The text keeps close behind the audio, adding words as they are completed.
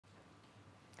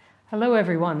Hello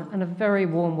everyone, and a very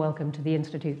warm welcome to the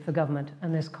Institute for Government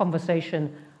and this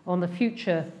conversation on the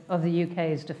future of the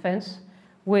UK's defence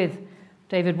with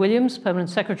David Williams, Permanent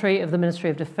Secretary of the Ministry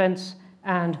of Defence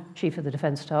and Chief of the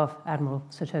Defence Staff, Admiral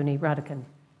Sir Tony Radakin.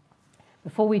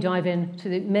 Before we dive into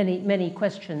the many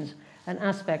questions and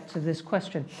aspects of this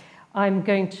question, I'm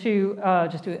going to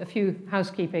just do a few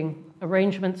housekeeping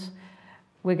arrangements.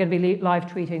 We're going to be live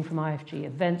tweeting from IFG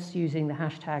events using the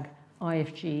hashtag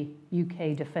IFG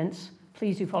UK Defence.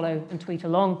 Please do follow and tweet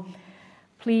along.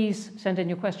 Please send in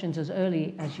your questions as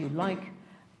early as you like.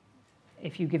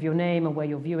 If you give your name and where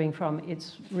you're viewing from,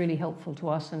 it's really helpful to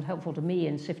us and helpful to me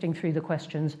in sifting through the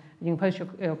questions. You can post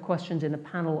your questions in the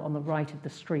panel on the right of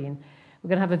the screen. We're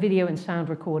going to have a video and sound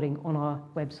recording on our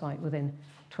website within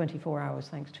 24 hours,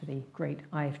 thanks to the great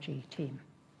IFG team.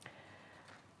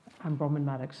 I'm Bronwen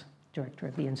Maddox, Director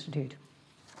of the Institute.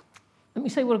 Let me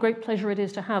say what a great pleasure it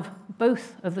is to have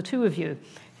both of the two of you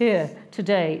here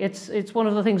today. It's one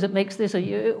of the things that makes this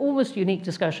a almost unique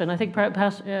discussion, I think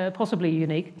perhaps possibly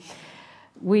unique.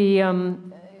 We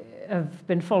have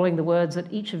been following the words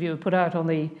that each of you have put out on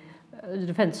the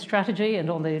defence strategy and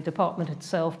on the department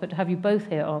itself, but to have you both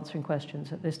here answering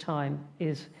questions at this time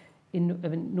is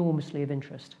enormously of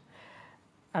interest.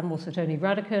 Admiral Sir Tony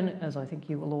Radakin, as I think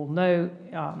you will all know,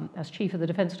 as Chief of the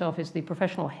Defence Staff, is the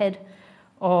professional head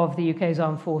of the UK's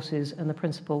armed forces and the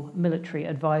principal military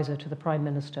advisor to the Prime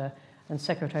Minister and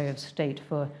Secretary of State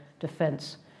for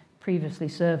Defence. Previously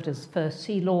served as First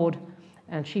Sea Lord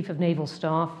and Chief of Naval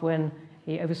Staff when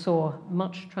he oversaw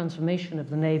much transformation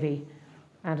of the Navy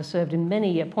and has served in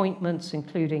many appointments,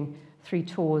 including 3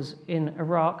 tours in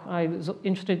Iraq. I was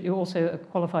interested, you're also a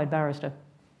qualified barrister.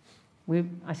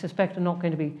 I suspect are not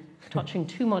going to be touching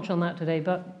too much on that today,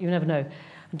 but you never know.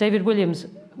 David Williams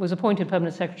was appointed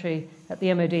Permanent Secretary at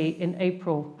the MOD in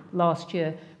April last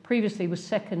year. Previously was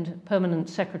second Permanent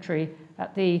Secretary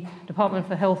at the Department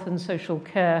for Health and Social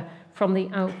Care from the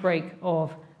outbreak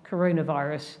of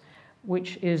coronavirus,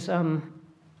 which is some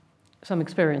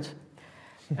experience.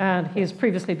 And he has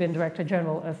previously been Director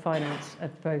General of Finance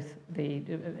at both the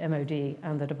MOD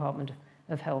and the Department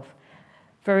of Health.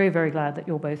 Very, very glad that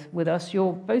you're both with us.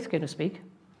 You're both going to speak.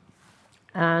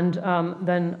 And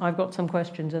then I've got some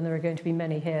questions, and there are going to be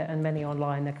many here and many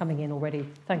online. They're coming in already.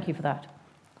 Thank you for that.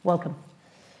 Welcome.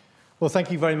 Well,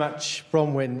 thank you very much,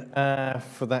 Bronwen,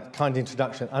 for that kind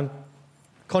introduction. I'm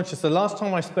conscious the last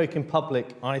time I spoke in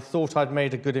public, I thought I'd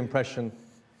made a good impression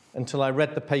until I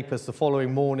read the papers the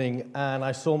following morning and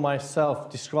I saw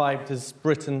myself described as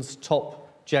Britain's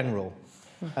top general.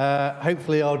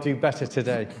 Hopefully I'll do better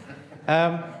today.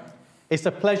 It's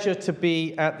a pleasure to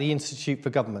be at the Institute for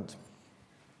Government.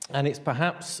 And it's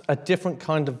perhaps a different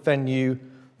kind of venue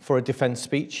for a defence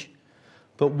speech,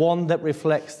 but one that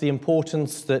reflects the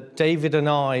importance that David and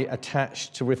I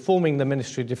attach to reforming the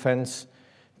Ministry of Defence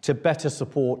to better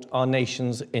support our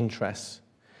nation's interests.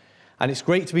 And it's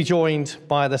great to be joined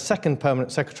by the second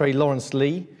Permanent Secretary, Lawrence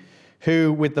Lee,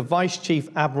 who, with the Vice Chief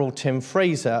Admiral Tim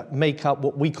Fraser, make up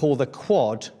what we call the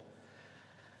Quad.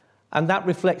 And that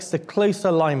reflects the close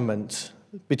alignment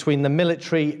between the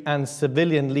military and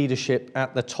civilian leadership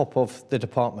at the top of the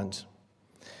department.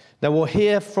 Now, we'll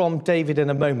hear from David in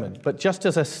a moment, but just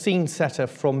as a scene setter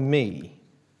from me,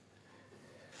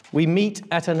 we meet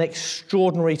at an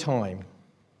extraordinary time.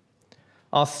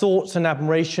 Our thoughts and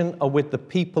admiration are with the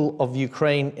people of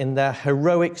Ukraine in their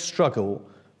heroic struggle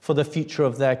for the future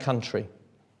of their country.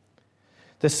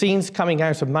 The scenes coming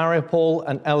out of Mariupol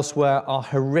and elsewhere are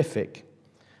horrific,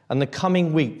 and the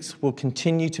coming weeks will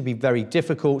continue to be very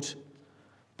difficult,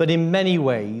 but in many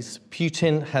ways,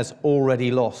 Putin has already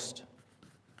lost.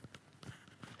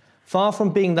 Far from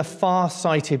being the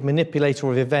far-sighted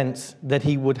manipulator of events that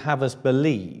he would have us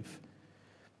believe,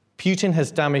 Putin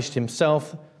has damaged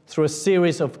himself through a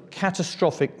series of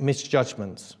catastrophic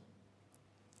misjudgments.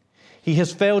 He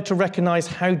has failed to recognize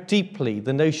how deeply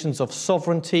the notions of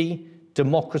sovereignty,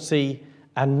 democracy,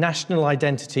 and national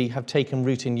identity have taken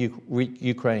root in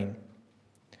Ukraine.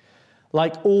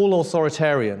 Like all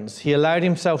authoritarians, he allowed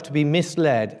himself to be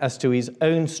misled as to his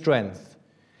own strength,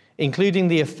 including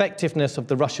the effectiveness of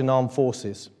the Russian armed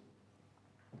forces.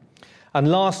 And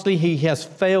lastly, he has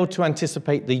failed to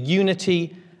anticipate the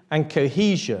unity and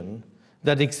cohesion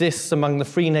that exists among the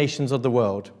free nations of the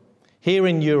world, here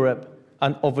in Europe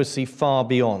and obviously far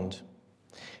beyond.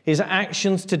 His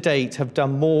actions to date have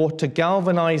done more to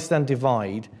galvanize than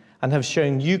divide and have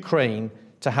shown Ukraine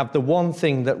to have the one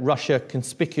thing that Russia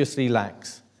conspicuously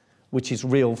lacks, which is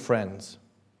real friends.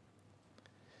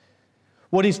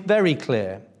 What is very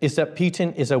clear is that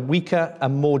Putin is a weaker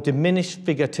and more diminished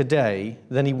figure today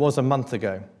than he was a month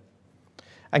ago.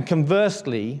 And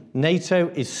conversely, NATO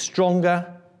is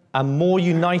stronger and more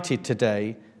united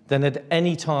today than at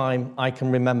any time I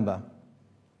can remember.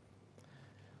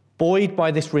 Buoyed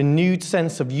by this renewed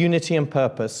sense of unity and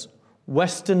purpose,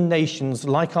 Western nations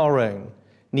like our own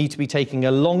need to be taking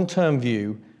a long-term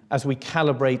view as we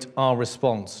calibrate our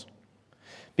response.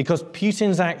 Because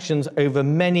Putin's actions over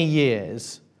many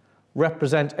years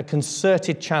represent a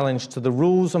concerted challenge to the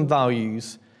rules and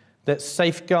values that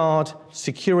safeguard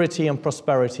security and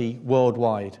prosperity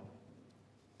worldwide.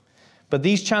 But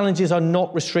these challenges are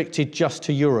not restricted just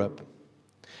to Europe.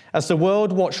 As the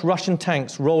world watched Russian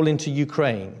tanks roll into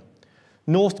Ukraine,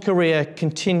 North Korea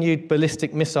continued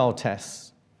ballistic missile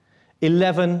tests,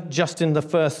 11 just in the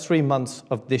first 3 months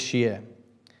of this year.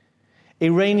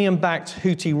 Iranian-backed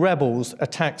Houthi rebels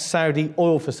attacked Saudi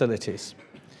oil facilities,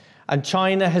 and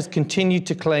China has continued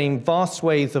to claim vast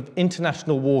swathes of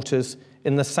international waters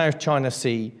in the South China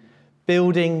Sea,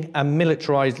 building and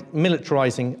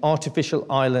militarizing artificial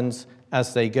islands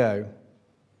as they go.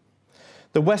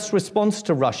 The West's response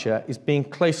to Russia is being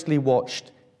closely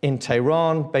watched in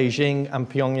Tehran, Beijing, and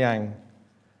Pyongyang,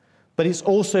 but it's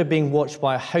also being watched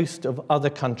by a host of other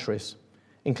countries,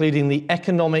 including the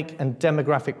economic and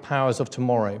demographic powers of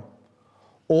tomorrow,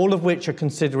 all of which are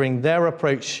considering their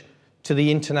approach to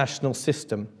the international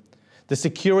system. The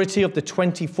security of the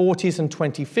 2040s and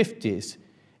 2050s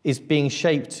is being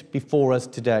shaped before us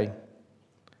today.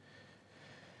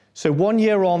 So 1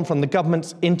 year on from the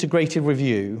government's integrated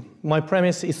review, my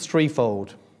premise is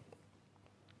threefold.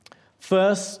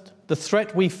 First, the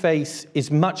threat we face is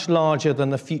much larger than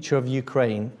the future of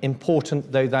Ukraine,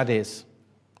 important though that is.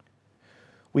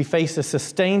 We face a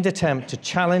sustained attempt to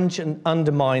challenge and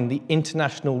undermine the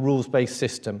international rules-based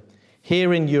system,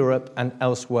 here in Europe and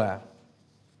elsewhere.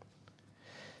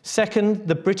 Second,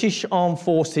 the British Armed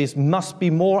Forces must be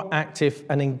more active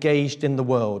and engaged in the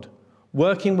world,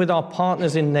 working with our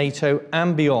partners in NATO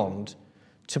and beyond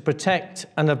to protect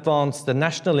and advance the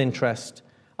national interest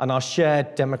and our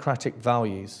shared democratic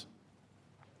values.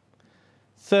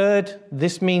 Third,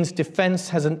 this means defence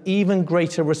has an even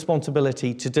greater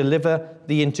responsibility to deliver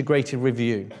the integrated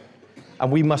review,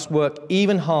 and we must work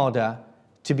even harder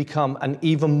to become an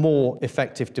even more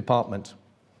effective department.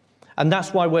 And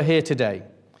that's why we're here today.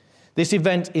 This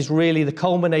event is really the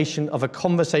culmination of a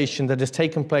conversation that has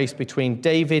taken place between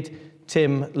David,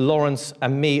 Tim, Lawrence,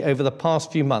 and me over the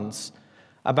past few months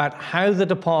about how the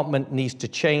department needs to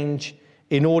change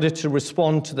in order to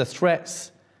respond to the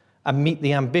threats and meet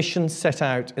the ambitions set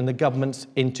out in the government's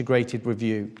integrated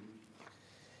review.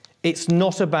 It's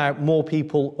not about more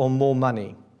people or more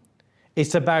money.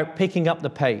 It's about picking up the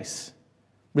pace,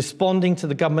 responding to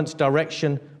the government's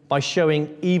direction by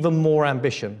showing even more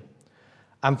ambition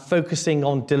and focusing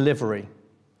on delivery.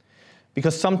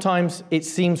 Because sometimes it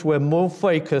seems we're more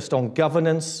focused on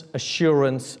governance,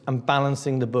 assurance, and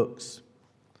balancing the books.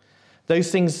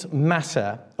 Those things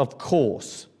matter, of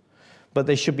course, but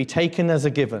they should be taken as a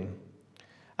given,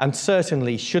 and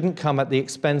certainly shouldn't come at the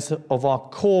expense of our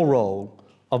core role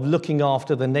of looking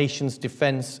after the nation's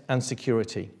defence and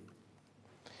security.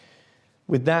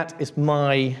 With that, it's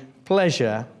my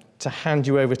pleasure to hand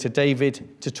you over to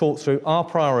David to talk through our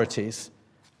priorities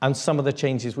and some of the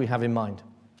changes we have in mind.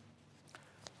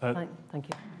 Thank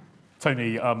you.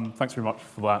 Tony, thanks very much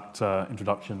for that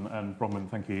introduction, and Bronwen,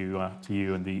 thank you to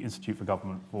you and the Institute for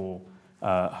Government for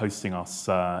hosting us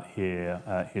here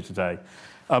today.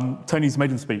 Tony's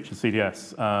maiden speech at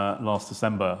CDS last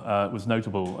December was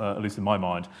notable, at least in my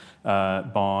mind,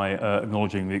 by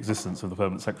acknowledging the existence of the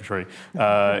Permanent Secretary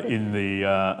in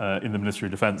the Ministry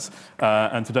of Defence.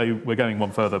 And today we're going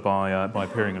one further by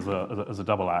appearing as a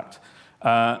double act.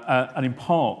 And in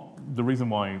part, the reason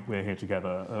why we're here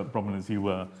together, Bronwen, as you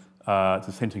were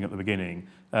just hinting at the beginning,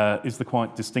 is the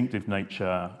quite distinctive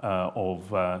nature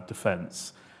of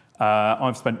defence.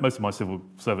 I've spent most of my civil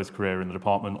service career in the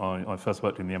department. I first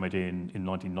worked in the MOD in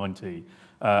 1990,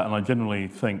 and I generally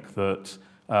think that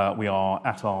we are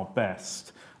at our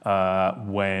best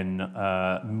when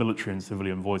military and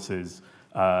civilian voices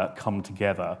come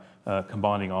together,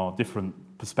 combining our different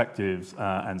perspectives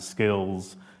and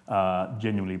skills,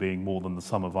 genuinely being more than the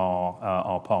sum of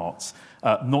our parts,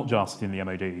 not just in the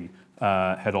MOD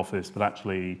head office, but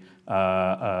actually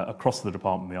across the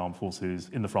Department of the Armed Forces,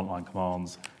 in the frontline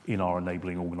commands, in our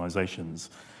enabling organisations.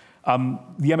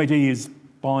 The MOD is,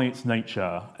 by its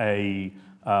nature, a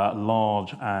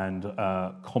large and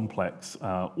complex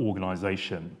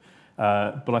organisation.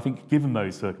 But I think given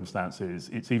those circumstances,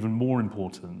 it's even more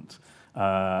important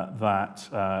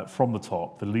that from the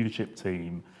top, the leadership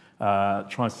team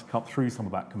tries to cut through some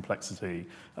of that complexity,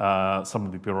 some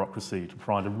of the bureaucracy, to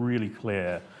provide a really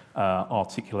clear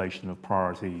articulation of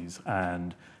priorities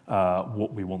and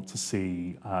what we want to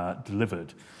see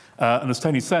delivered. And as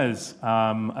Tony says,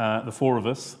 the four of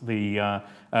us, the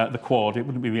Quad, it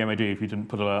wouldn't be the MOD if you didn't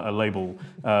put a label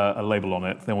on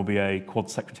it. There will be a Quad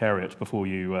Secretariat before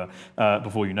you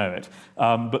know it.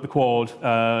 But the Quad,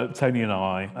 Tony and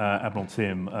I, Admiral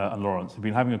Tim and Lawrence, have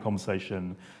been having a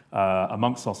conversation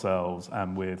amongst ourselves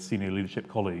and with senior leadership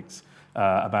colleagues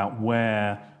about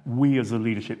where we as a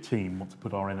leadership team want to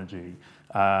put our energy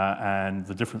and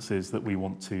the differences that we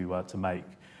want to make.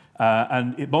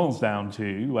 And it boils down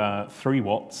to 3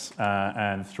 whats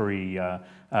and 3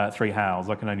 hows.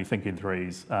 I can only think in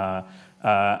threes.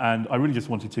 And I really just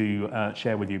wanted to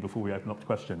share with you before we open up to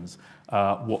questions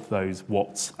what those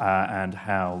whats and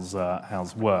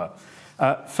hows were.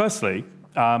 Firstly,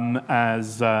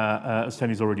 as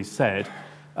Tony's already said,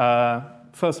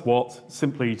 first what,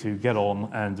 simply to get on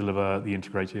and deliver the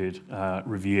integrated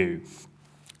review.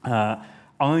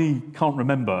 I can't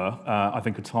remember, I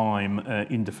think, a time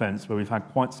in defence where we've had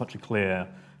quite such a clear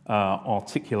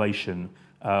articulation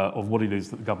of what it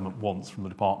is that the government wants from the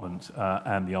department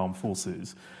and the armed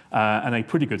forces, and a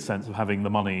pretty good sense of having the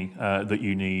money that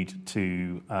you need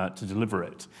to deliver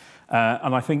it.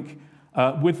 And I think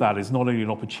with that is not only an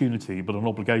opportunity but an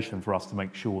obligation for us to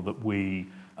make sure that we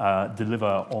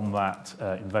deliver on that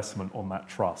investment, on that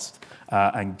trust,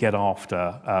 and get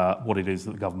after what it is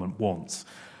that the government wants.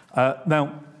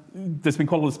 Now, there's been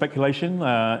quite a lot of speculation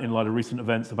in light of recent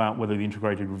events about whether the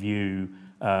integrated review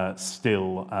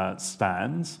still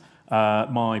stands.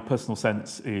 My personal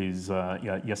sense is,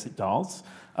 yes, it does.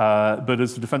 But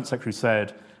as the Defence Secretary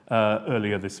said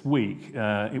earlier this week,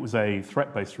 it was a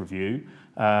threat-based review.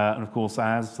 And of course,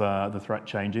 as the threat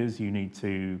changes, you need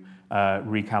to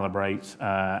recalibrate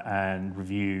and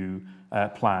review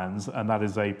plans. And that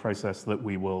is a process that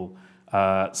we will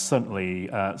certainly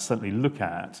look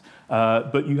at,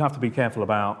 but you have to be careful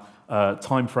about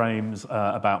timeframes,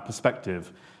 about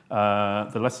perspective.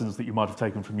 The lessons that you might have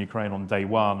taken from Ukraine on day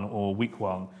one or week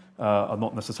one are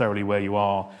not necessarily where you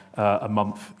are a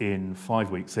month in,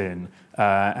 5 weeks in,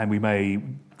 and we may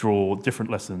draw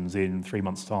different lessons in 3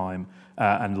 months' time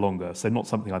and longer. So not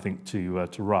something I think to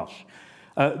rush.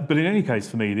 But in any case,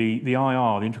 for me, the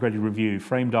IR, the integrated review,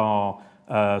 framed our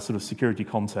sort of security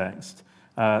context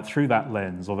through that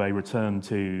lens of a return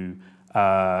to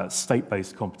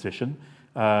state-based competition.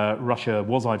 Russia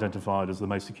was identified as the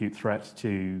most acute threat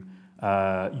to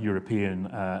European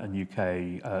and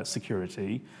UK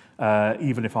security,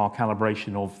 even if our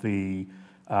calibration of the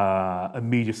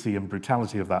immediacy and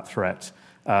brutality of that threat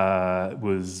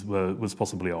was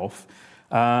possibly off.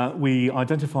 We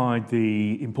identified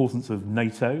the importance of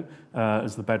NATO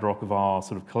as the bedrock of our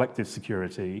sort of collective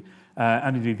security,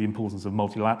 and indeed the importance of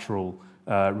multilateral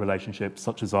relationships,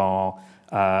 such as our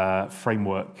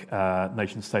framework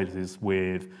nation statuses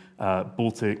with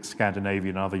Baltic,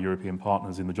 Scandinavian, and other European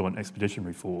partners in the Joint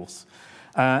Expeditionary Force.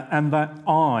 And that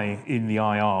I, in the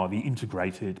IR, the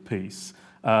integrated piece,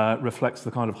 reflects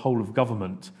the kind of whole of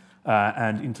government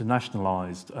and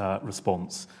internationalised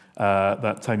response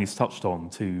that Tony's touched on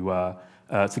to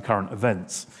current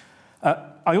events.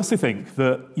 I also think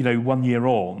that, 1 year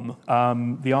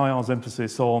on, the IR's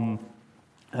emphasis on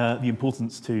the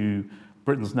importance to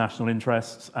Britain's national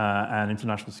interests and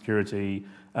international security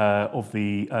of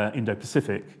the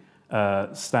Indo-Pacific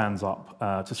stands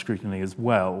up to scrutiny as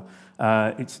well.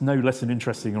 It's no less an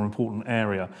interesting or important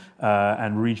area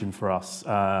and region for us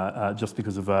just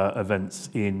because of events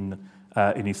in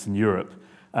Eastern Europe.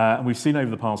 And we've seen over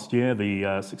the past year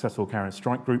the successful Carrier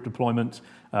Strike Group deployment.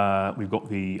 We've got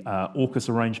the AUKUS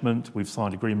arrangement. We've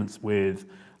signed agreements with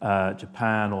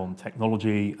Japan on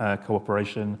technology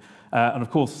cooperation. And of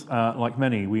course, like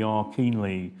many, we are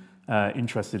keenly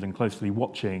interested and closely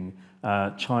watching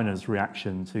China's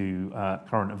reaction to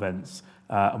current events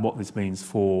and what this means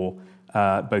for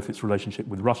both its relationship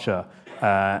with Russia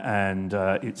and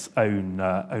its own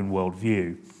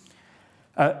worldview.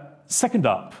 Second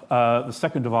up, the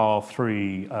second of our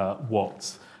 3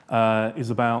 whats is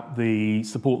about the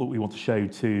support that we want to show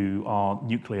to our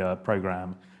nuclear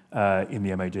programme in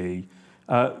the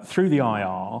MOD. Through the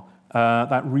IR,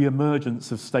 that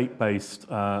re-emergence of state-based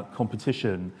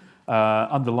competition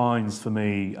underlines for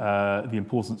me the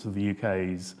importance of the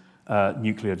UK's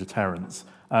nuclear deterrence.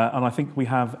 And I think we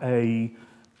have a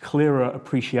clearer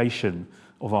appreciation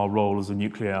of our role as a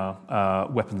nuclear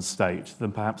weapons state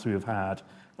than perhaps we have had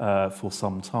for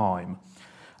some time.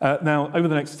 Now, over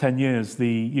the next 10 years,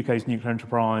 the UK's nuclear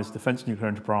enterprise, defence nuclear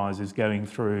enterprise, is going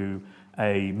through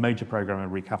a major programme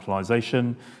of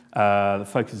recapitalisation. The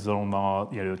focus is on our,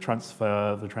 the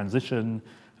transfer, the transition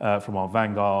from our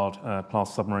Vanguard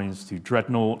class submarines to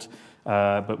Dreadnought,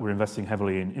 but we're investing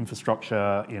heavily in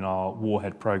infrastructure, in our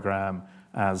warhead program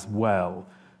as well.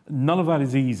 None of that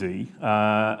is easy.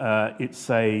 It's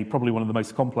probably one of the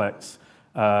most complex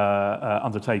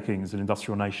undertakings an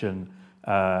industrial nation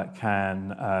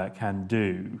can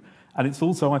do. And it's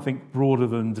also, I think, broader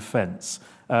than defence.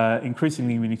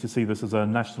 Increasingly, we need to see this as a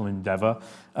national endeavour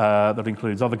that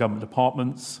includes other government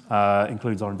departments,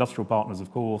 includes our industrial partners,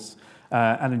 of course,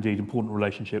 and indeed important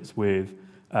relationships with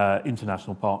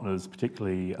international partners,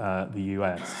 particularly the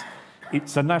US.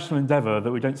 It's a national endeavour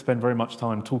that we don't spend very much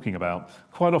time talking about,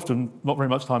 quite often not very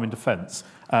much time in defence,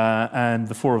 and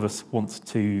the four of us want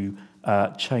to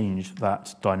change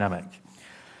that dynamic.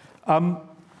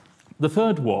 The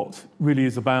third what really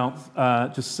is about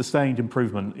just sustained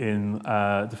improvement in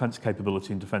defence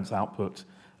capability and defence output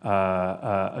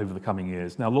over the coming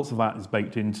years. Now, lots of that is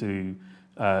baked into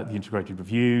the integrated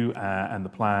review and the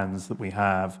plans that we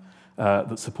have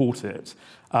that support it.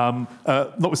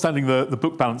 Notwithstanding the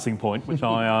book balancing point, which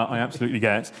I absolutely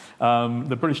get,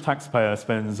 the British taxpayer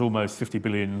spends almost £50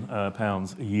 billion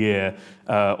a year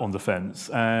on defence,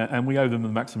 and we owe them the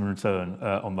maximum return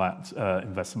on that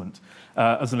investment.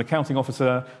 As an accounting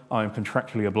officer, I am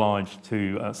contractually obliged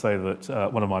to say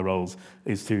that one of my roles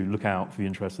is to look out for the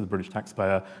interests of the British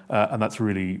taxpayer, and that's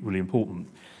really, really important.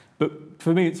 But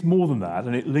for me, it's more than that,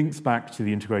 and it links back to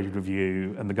the integrated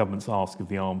review and the government's ask of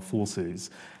the armed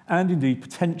forces, and indeed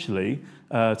potentially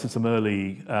to some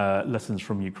early lessons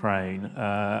from Ukraine,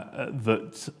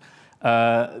 that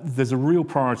there's a real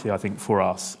priority, I think, for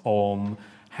us on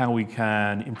how we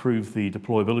can improve the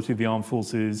deployability of the armed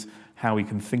forces, how we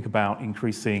can think about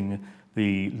increasing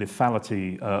the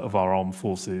lethality of our armed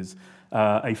forces,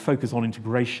 a focus on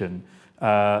integration,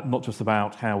 not just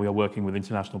about how we are working with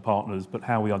international partners, but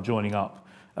how we are joining up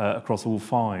across all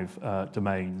five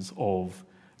domains of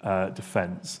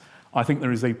defence. I think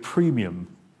there is a premium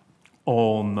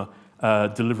on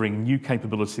delivering new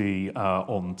capability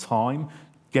on time.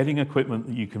 Getting equipment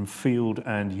that you can field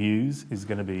and use is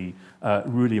going to be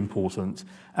really important,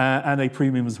 and a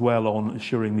premium as well on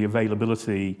assuring the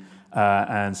availability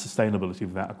and sustainability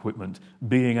of that equipment,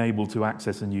 being able to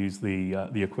access and use the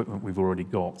equipment we've already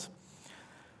got.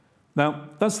 Now,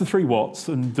 that's the three whats,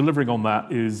 and delivering on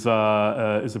that is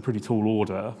a pretty tall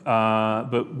order.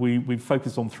 But we've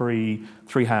focused on three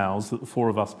hows that the four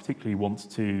of us particularly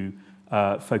want to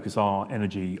focus our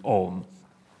energy on.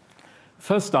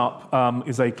 First up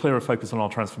is a clearer focus on our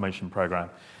transformation programme.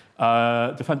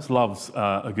 Defence loves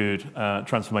a good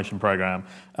transformation programme,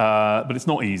 but it's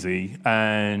not easy,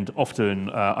 and often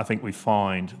I think we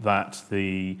find that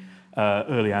the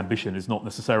early ambition is not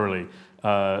necessarily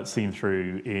seen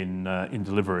through in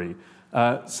delivery.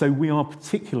 So we are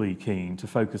particularly keen to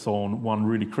focus on one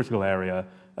really critical area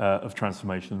of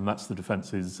transformation, and that's the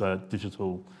Defence's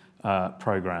digital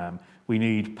programme. We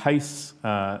need pace,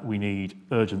 we need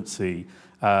urgency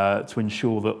to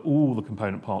ensure that all the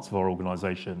component parts of our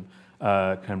organisation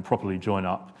can properly join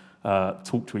up,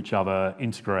 talk to each other,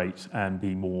 integrate, and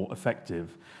be more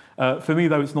effective. For me,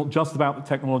 though, it's not just about the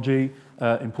technology,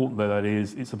 important though that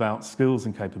is, it's about skills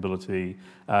and capability,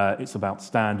 it's about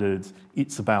standards,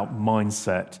 it's about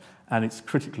mindset, and it's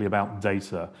critically about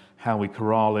data, how we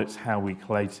corral it, how we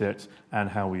collate it, and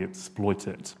how we exploit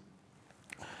it.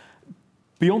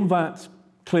 Beyond that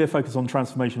clear focus on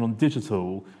transformation on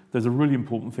digital, there's a really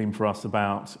important theme for us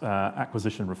about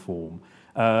acquisition reform.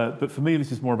 But for me,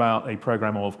 this is more about a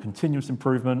programme of continuous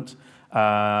improvement,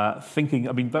 thinking,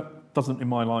 I mean, that doesn't in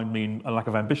my line mean a lack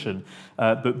of ambition,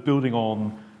 but building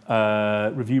on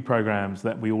review programmes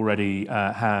that we already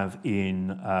have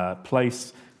in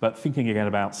place, but thinking again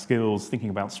about skills, thinking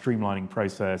about streamlining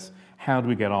process, how do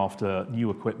we get after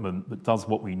new equipment that does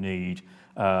what we need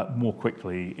more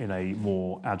quickly in a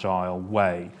more agile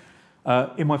way.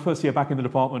 In my first year back in the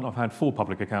department, I've had 4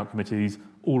 public account committees.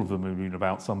 All of them have been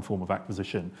about some form of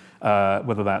acquisition,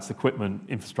 whether that's equipment,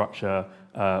 infrastructure,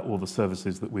 or the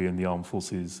services that we in the armed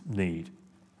forces need.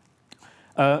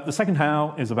 The second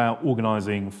how is about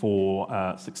organising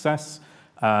for success.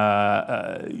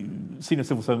 Senior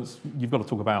civil servants, you've got to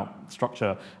talk about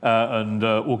structure and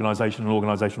organisation and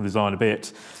organisational design a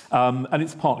bit. And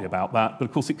it's partly about that, but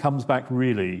of course it comes back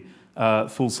really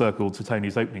full circle to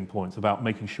Tony's opening point about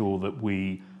making sure that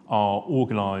we are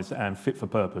organised and fit for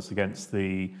purpose against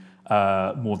the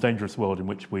more dangerous world in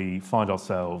which we find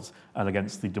ourselves and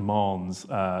against the demands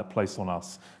placed on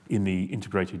us in the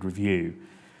integrated review.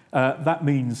 That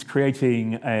means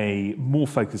creating a more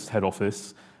focused head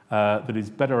office that is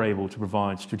better able to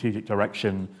provide strategic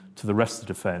direction to the rest of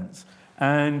defence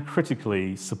and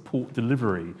critically support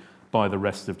delivery by the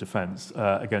rest of defence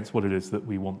against what it is that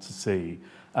we want to see.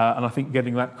 And I think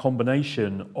getting that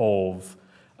combination of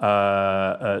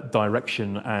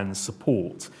direction and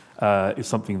support is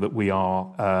something that we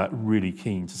are really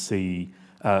keen to see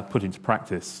put into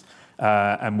practice.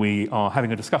 And we are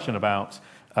having a discussion about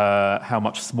how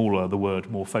much smaller the word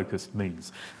more focused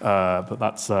means. But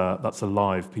that's a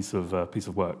live piece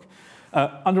of work.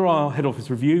 Under our head office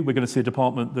review, we're going to see a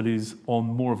department that is on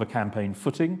more of a campaign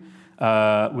footing.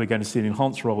 We're going to see an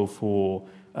enhanced role for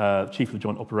Chief of the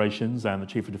Joint Operations and the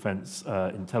Chief of Defence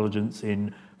Intelligence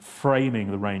in framing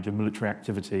the range of military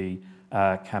activity,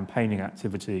 campaigning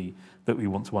activity that we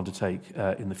want to undertake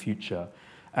in the future.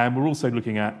 And we're also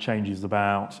looking at changes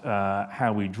about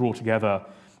how we draw together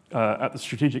at the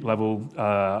strategic level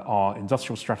our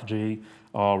industrial strategy,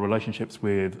 our relationships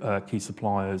with key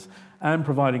suppliers, and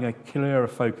providing a clearer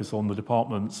focus on the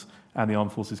department's and the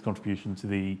armed forces' contribution to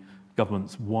the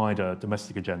government's wider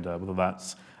domestic agenda, whether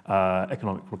that's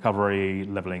economic recovery,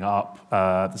 levelling up,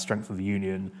 the strength of the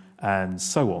union, and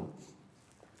so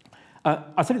on.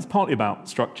 I said it's partly about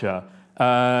structure,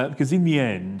 because in the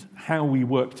end, how we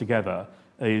work together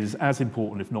is as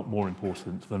important, if not more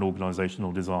important, than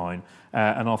organisational design.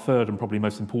 And our third and probably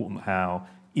most important how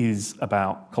is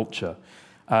about culture.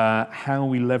 How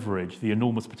we leverage the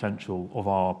enormous potential of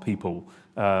our people,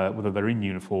 whether they're in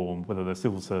uniform, whether they're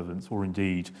civil servants, or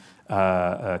indeed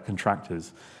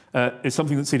contractors. It's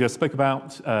something that CDS spoke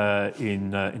about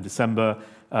in December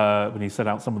when he set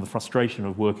out some of the frustration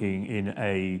of working in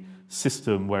a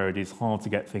system where it is hard to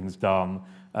get things done,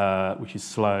 which is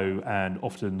slow and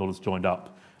often not as joined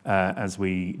up as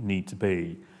we need to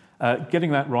be.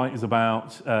 Getting that right is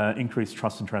about increased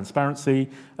trust and transparency.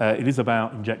 It is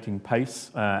about injecting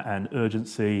pace and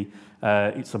urgency.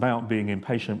 It's about being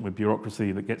impatient with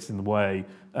bureaucracy that gets in the way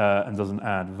and doesn't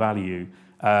add value.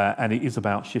 And it is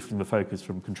about shifting the focus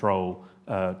from control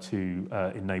to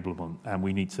enablement. And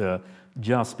we need to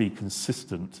just be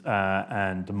consistent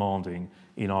and demanding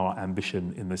in our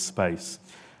ambition in this space.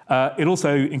 It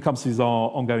also encompasses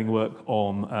our ongoing work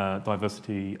on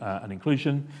diversity and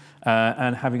inclusion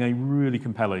and having a really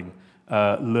compelling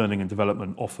learning and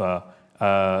development offer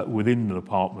within the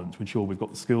department to ensure we've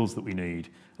got the skills that we need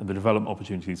and the development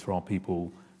opportunities for our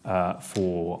people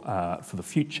for the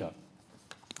future.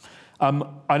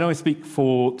 I know I speak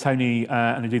for Tony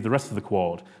and indeed the rest of the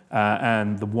Quad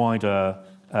and the wider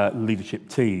leadership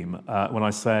team when I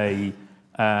say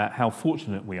how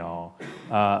fortunate we are,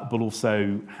 but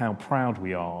also how proud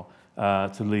we are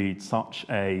to lead such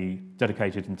a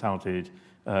dedicated and talented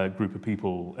group of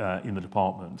people in the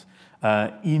department.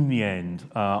 In the end,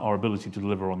 our ability to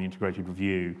deliver on the integrated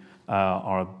review,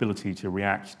 our ability to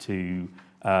react to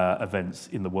events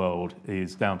in the world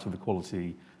is down to the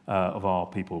quality of our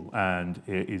people, and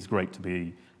it is great to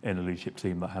be in a leadership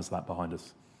team that has that behind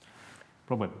us.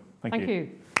 Bronwen, thank you. Thank you.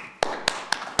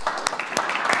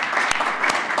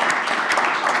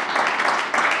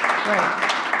 Great.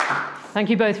 Thank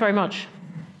you both very much.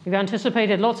 You've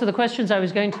anticipated lots of the questions I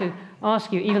was going to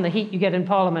ask you, even the heat you get in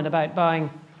Parliament about buying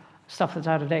stuff that's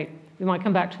out of date. We might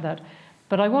come back to that.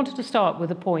 But I wanted to start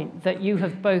with a point that you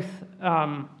have both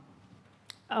been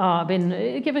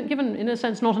given, in a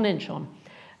sense, not an inch on,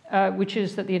 which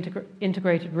is that the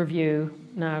integrated review,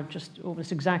 now just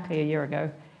almost exactly a year ago,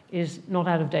 is not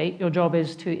out of date. Your job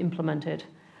is to implement it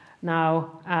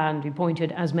now, and you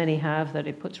pointed, as many have, that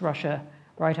it puts Russia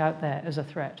right out there as a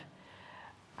threat.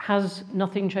 Has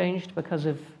nothing changed because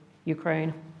of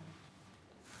Ukraine?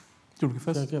 Do you want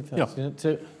to go first?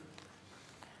 Yeah.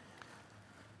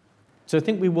 So I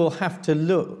think we will have to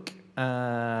look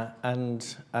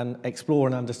and explore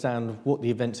and understand what the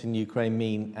events in Ukraine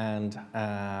mean and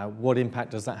what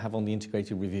impact does that have on the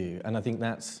integrated review. And I think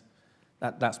that's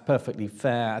perfectly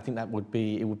fair. I think it would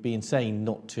be insane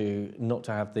not to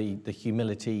have the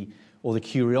humility or the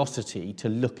curiosity to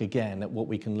look again at what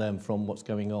we can learn from what's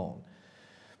going on.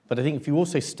 But I think if you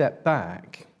also step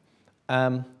back,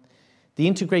 the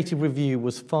integrated review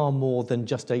was far more than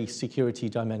just a security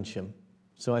dimension.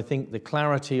 So I think the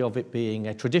clarity of it being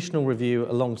a traditional review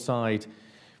alongside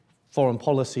foreign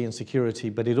policy and security,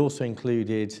 but it also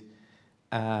included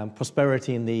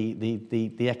prosperity in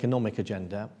the economic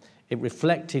agenda. It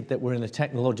reflected that we're in a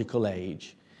technological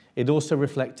age. It also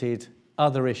reflected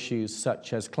other issues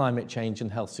such as climate change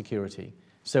and health security.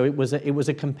 So it was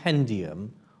a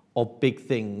compendium of big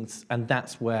things, and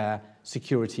that's where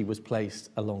security was placed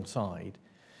alongside.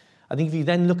 I think if you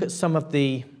then look at some of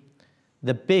the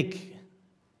big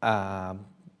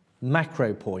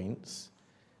macro points,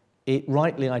 it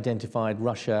rightly identified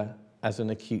Russia as an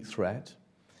acute threat.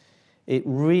 it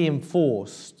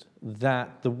reinforced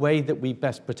that the way that we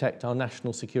best protect our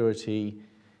national security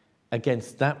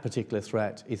against that particular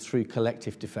threat is through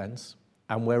collective defence,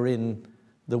 and we're in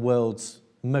the world's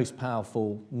most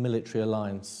powerful military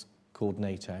alliance called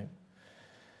NATO.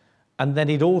 And then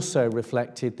it also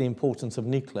reflected the importance of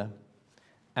nuclear.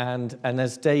 And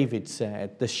as David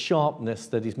said, the sharpness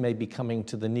that is maybe coming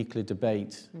to the nuclear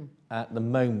debate at the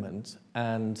moment,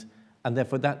 and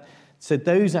therefore so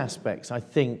those aspects, I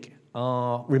think,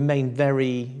 remain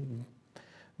very,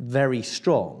 very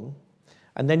strong.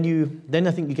 And then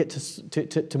I think you get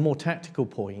to more tactical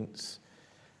points,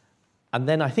 and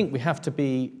then I think we have to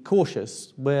be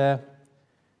cautious. We're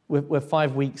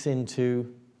 5 weeks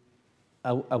into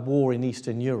a war in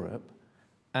Eastern Europe,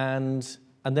 and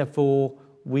therefore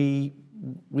we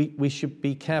should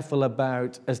be careful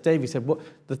about, as David said, what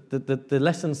the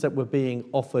lessons that were being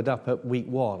offered up at week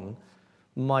 1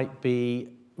 might be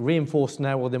reinforced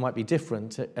now, or they might be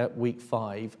different at week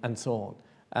 5, and so on.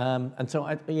 And so,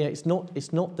 it's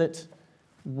not that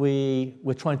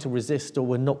we're trying to resist or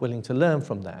we're not willing to learn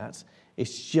from that.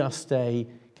 It's just can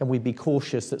we be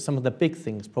cautious that some of the big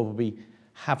things probably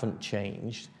haven't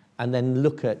changed, and then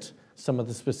look at some of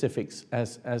the specifics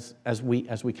as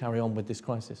we carry on with this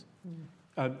crisis.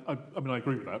 I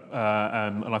agree with that.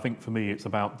 And I think for me, it's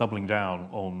about doubling down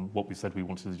on what we said we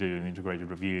wanted to do in the integrated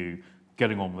review,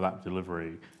 getting on with that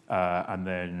delivery, and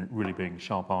then really being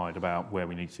sharp-eyed about where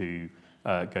we need to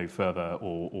go further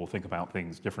or think about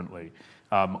things differently.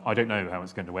 I don't know how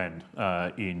it's going to end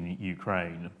in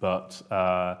Ukraine, but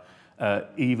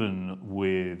even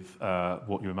with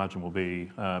what you imagine will be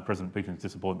President Putin's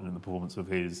disappointment in the performance of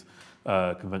his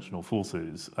conventional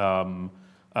forces,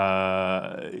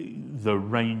 the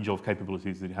range of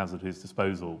capabilities that he has at his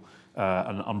disposal,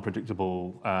 an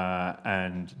unpredictable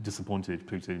and disappointed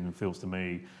Putin feels to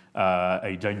me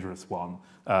a dangerous one.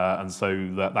 And so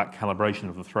that calibration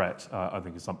of the threat, I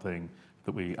think, is something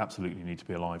that we absolutely need to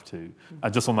be alive to.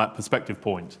 And just on that perspective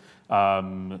point,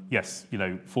 yes,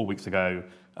 4 weeks ago,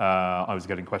 I was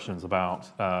getting questions about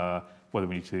whether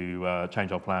we need to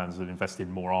change our plans and invest in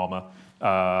more armour.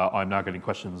 I'm now getting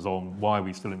questions on why are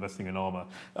we still investing in armour,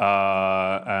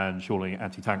 and surely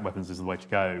anti-tank weapons is the way to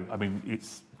go. I mean,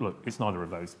 it's neither of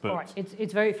those. But right.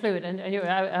 It's very fluid, and you're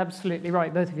absolutely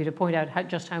right, both of you, to point out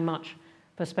just how much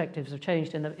perspectives have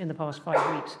changed in the past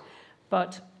 5 weeks.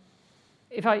 But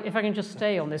if I can just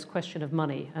stay on this question of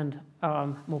money and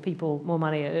more people, more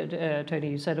money. Tony,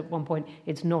 you said at one point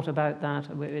it's not about that.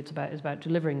 It's about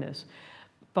delivering this.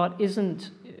 But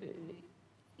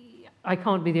I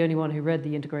can't be the only one who read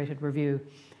the integrated review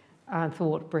and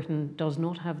thought Britain does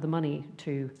not have the money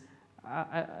to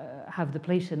have the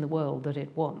place in the world that it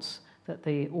wants, that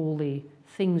all the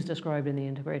things described in the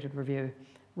integrated review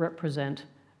represent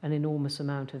an enormous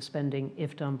amount of spending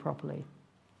if done properly.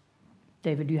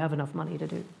 David, do you have enough money to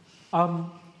do?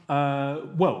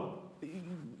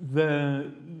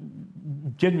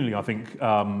 Genuinely, I think,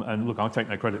 and look, I take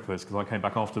no credit for this because I came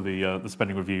back after the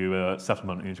spending review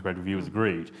settlement and integrated review was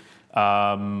agreed.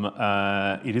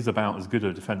 It is about as good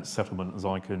a defence settlement as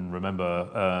I can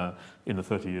remember in the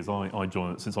 30 years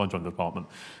since I joined the department.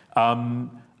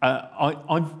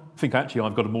 I think actually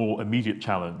I've got a more immediate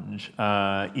challenge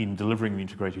in delivering the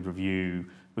integrated review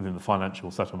within the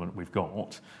financial settlement we've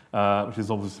got, which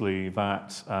is obviously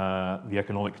that the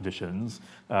economic conditions,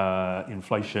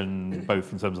 inflation,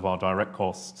 both in terms of our direct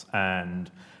costs and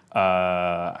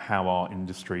how our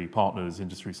industry partners,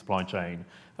 industry supply chain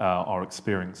are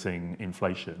experiencing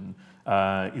inflation,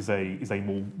 is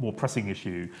a more pressing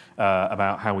issue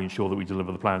about how we ensure that we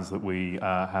deliver the plans that we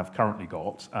have currently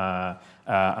got,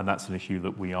 and that's an issue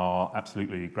that we are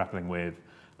absolutely grappling with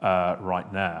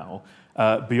right now.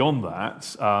 Beyond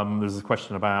that, there's a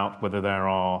question about whether there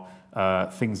are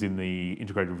things in the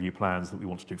integrated review plans that we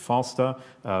want to do faster.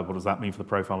 What does that mean for the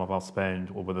profile of our spend,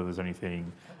 or whether there's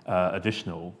anything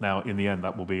additional? Now, in the end,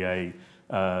 that will be a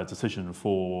decision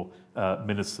for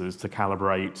ministers to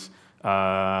calibrate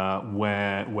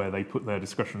where they put their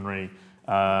discretionary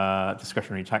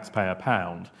taxpayer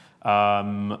pound.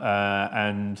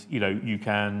 And you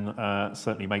can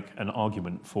certainly make an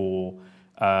argument for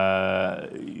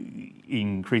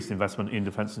increased investment in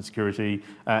defence and security,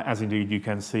 as indeed you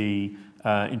can see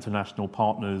international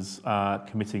partners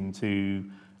committing to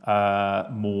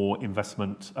more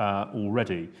investment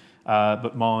already.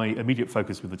 But my immediate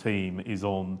focus with the team is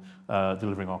on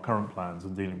delivering our current plans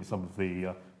and dealing with some of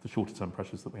the shorter-term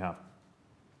pressures that we have.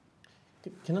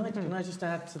 Can I just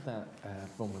add to that,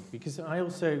 Bronwen? Because I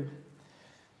also,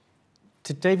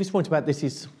 to David's point about this,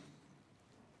 is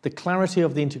the clarity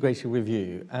of the integrated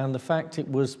review and the fact it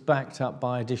was backed up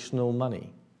by additional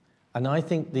money. And I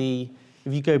think if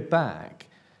you go back,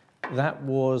 that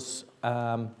was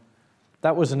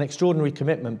an extraordinary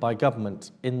commitment by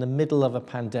government in the middle of a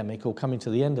pandemic or coming to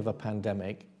the end of a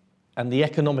pandemic, and the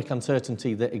economic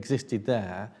uncertainty that existed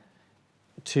there,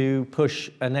 to push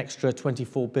an extra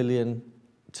 24 billion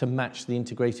to match the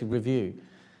integrated review.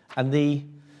 And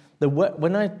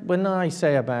when I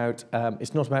say about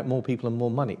it's not about more people and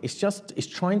more money, it's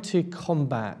trying to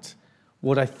combat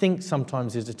what I think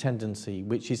sometimes is a tendency,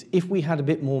 which is if we had a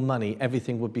bit more money,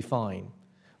 everything would be fine.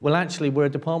 Well, actually, we're a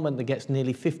department that gets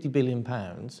nearly £50 billion,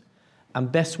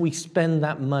 and best we spend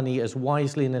that money as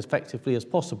wisely and as effectively as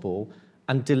possible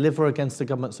and deliver against the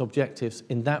government's objectives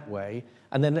in that way,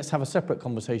 and then let's have a separate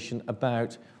conversation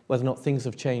about whether or not things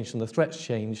have changed and the threats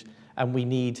changed, and we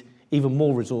need even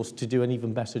more resource to do an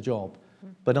even better job.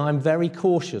 But I'm very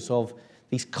cautious of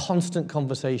these constant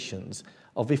conversations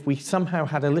of if we somehow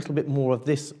had a little bit more of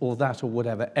this or that or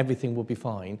whatever, everything will be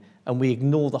fine, and we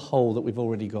ignore the whole that we've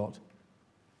already got.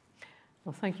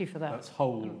 Well, thank you for that. That's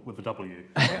whole with a W.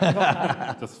 Yeah, I got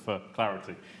that. Just for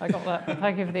clarity. I got that.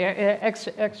 Thank you for the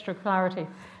extra clarity.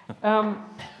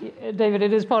 David,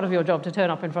 it is part of your job to turn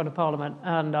up in front of Parliament,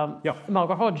 and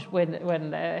Margaret Hodge,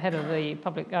 when head of the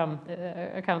Public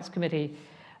Accounts Committee,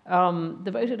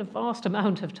 devoted a vast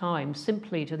amount of time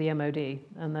simply to the MOD,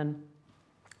 and then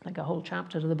like a whole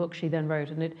chapter to the book she then wrote,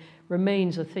 and it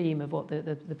remains a theme of what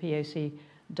the PAC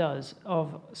does,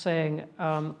 of saying,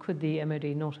 could the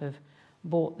MOD not have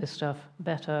bought this stuff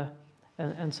better,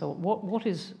 and so on. What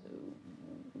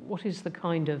is the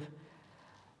kind of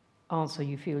answer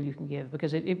you feel you can give?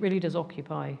 Because it really does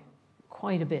occupy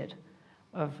quite a bit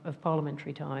of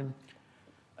parliamentary time.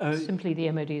 Simply the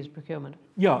MOD's procurement.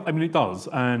 Yeah, I mean it does,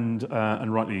 and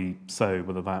rightly so.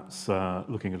 Whether that's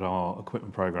looking at our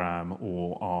equipment program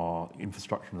or our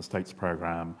infrastructure and estates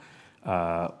program,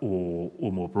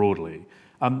 or more broadly.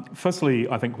 Firstly,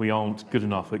 I think we aren't good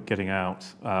enough at getting out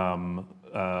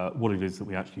what it is that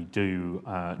we actually do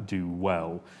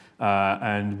well,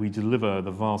 and we deliver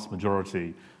the vast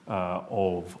majority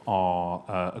of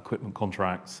our equipment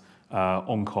contracts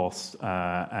on cost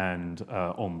and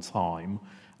on time.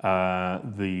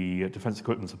 The Defence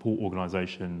Equipment Support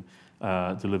Organisation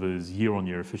delivers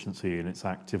year-on-year efficiency in its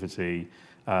activity.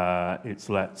 It's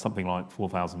let something like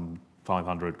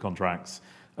 4,500 contracts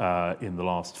in the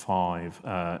last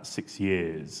 6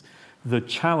 years. The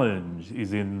challenge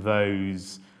is in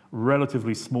those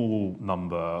relatively small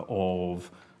number of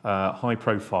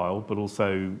high-profile, but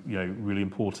also really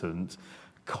important,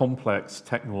 complex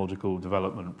technological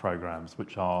development programs,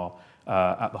 which are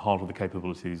at the heart of the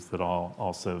capabilities that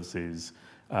our services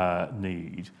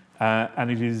need. And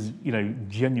it is,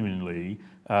 genuinely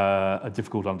a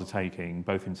difficult undertaking,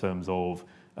 both in terms of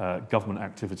government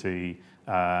activity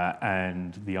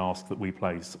and the ask that we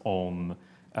place on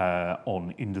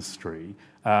industry.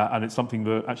 And it's something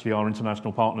that actually our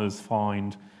international partners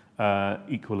find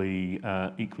equally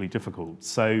difficult.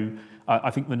 So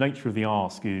I think the nature of the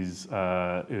ask is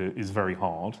very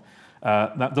hard.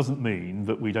 That doesn't mean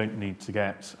that we don't need to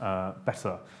get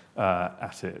better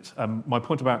at it. My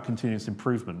point about continuous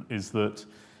improvement is that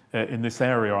in this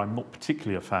area, I'm not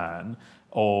particularly a fan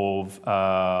of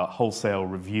wholesale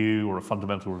review or a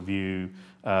fundamental review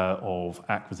of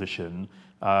acquisition.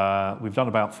 We've done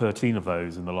about 13 of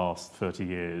those in the last 30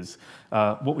 years.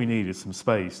 What we need is some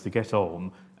space to get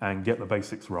on and get the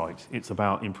basics right. It's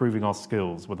about improving our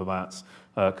skills, whether that's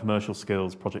commercial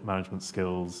skills, project management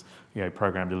skills,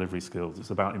 program delivery skills. It's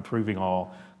about improving our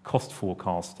cost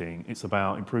forecasting. It's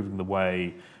about improving the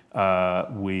way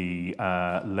we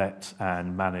let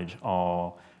and manage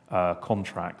our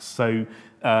contracts. So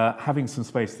having some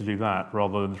space to do that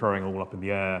rather than throwing it all up in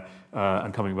the air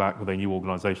and coming back with a new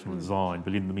organisational design.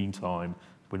 But in the meantime,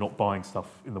 we're not buying stuff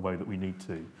in the way that we need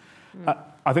to.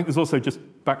 I think there's also, just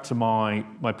back to my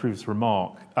previous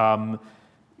remark,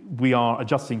 we are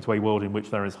adjusting to a world in which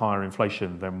there is higher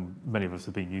inflation than many of us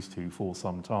have been used to for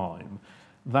some time.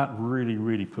 That really,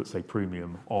 really puts a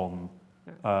premium on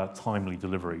timely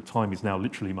delivery. Time is now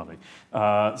literally money.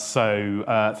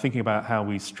 So thinking about how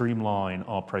we streamline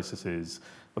our processes,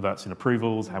 whether that's in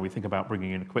approvals, how we think about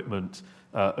bringing in equipment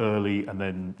early and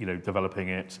then developing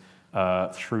it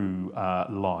through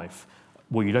life.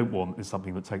 What you don't want is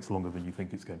something that takes longer than you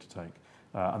think it's going to take.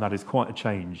 And that is quite a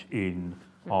change in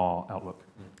our outlook.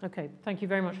 Okay, thank you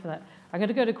very much for that. I'm going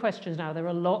to go to questions now. There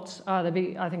are lots. There'll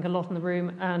be, I think, a lot in the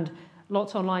room and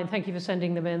lots online. Thank you for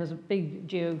sending them in. There's a big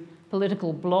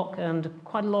geopolitical block and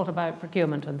quite a lot about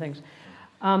procurement and things.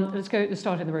 Let's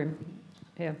start in the room.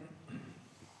 Here.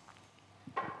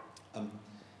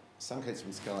 Sam Coates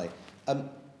from Sky.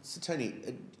 So Tony,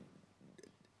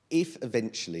 if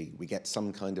eventually we get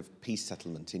some kind of peace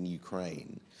settlement in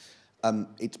Ukraine,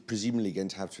 it's presumably going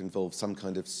to have to involve some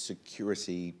kind of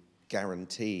security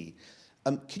guarantee.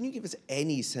 Can you give us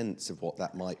any sense of what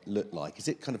that might look like? Is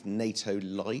it kind of NATO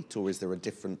light, or is there a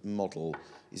different model?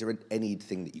 Is there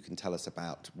anything that you can tell us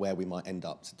about where we might end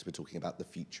up, since we're talking about the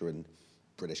future and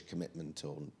British commitment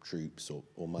on troops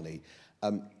or money?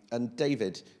 And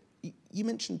David, you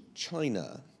mentioned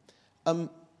China.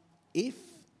 If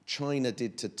China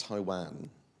did to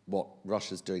Taiwan what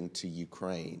Russia's doing to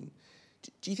Ukraine,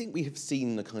 do you think we have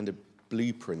seen the kind of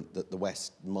blueprint that the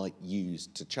West might use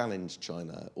to challenge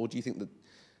China, or do you think that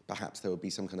perhaps there would be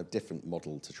some kind of different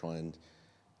model to try and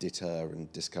deter and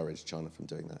discourage China from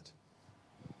doing that?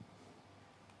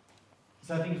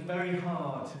 So I think it's very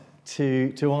hard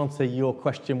to answer your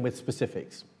question with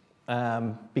specifics,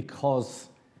 because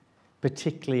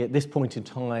particularly at this point in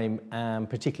time,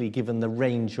 particularly given the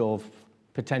range of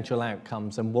potential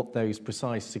outcomes and what those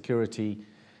precise security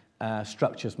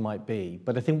structures might be.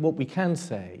 But I think what we can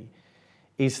say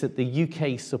is that the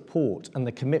UK support and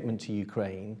the commitment to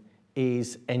Ukraine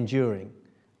is enduring.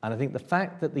 And I think the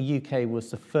fact that the UK was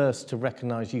the first to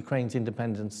recognise Ukraine's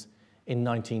independence in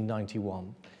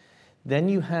 1991, then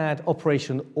you had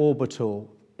Operation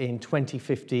Orbital in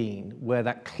 2015, where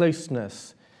that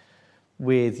closeness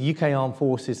with UK armed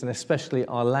forces and especially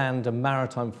our land and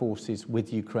maritime forces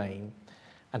with Ukraine,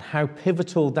 and how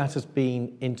pivotal that has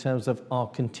been in terms of our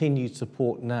continued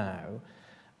support now,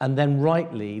 and then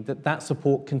rightly that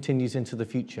support continues into the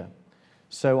future.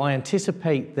 So I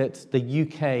anticipate that the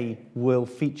UK will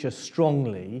feature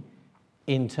strongly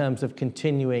in terms of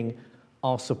continuing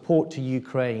our support to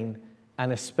Ukraine,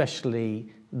 and especially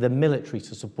the military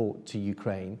support to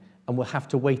Ukraine. And we'll have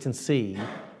to wait and see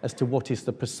as to what is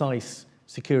the precise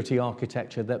security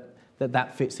architecture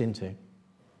that fits into.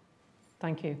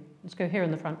 Thank you. Let's go here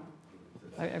in the front.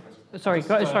 Sorry,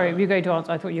 you go to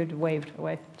answer. I thought you'd waved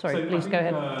away. Sorry, so please go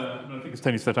ahead. I think as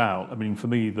Tony set out, I mean, for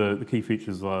me, the key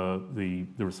features are the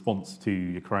response to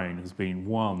Ukraine has been,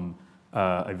 one,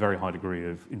 a very high degree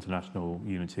of international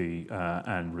unity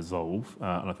and resolve,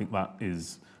 and I think that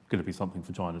is going to be something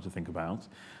for China to think about.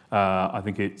 I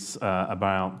think it's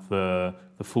about the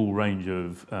full range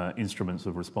of instruments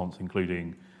of response,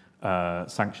 including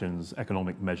sanctions,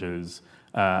 economic measures,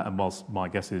 and whilst my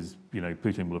guess is,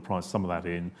 Putin will have priced some of that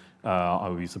in, I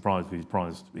would be surprised if he's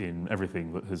priced in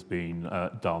everything that has been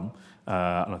done,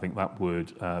 and I think that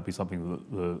would be something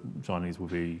that the Chinese will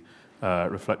be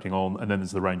reflecting on. And then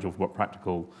there's the range of what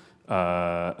practical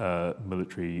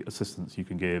military assistance you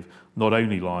can give, not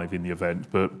only live in the event,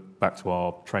 but back to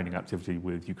our training activity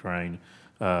with Ukraine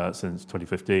since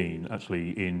 2015, actually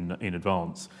in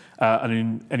advance. And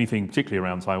in anything particularly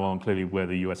around Taiwan, clearly where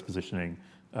the US positioning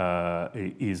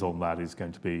is on that is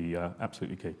going to be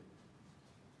absolutely key.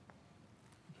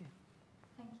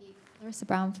 Thank you. Larissa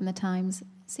Brown from The Times.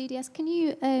 CDS, can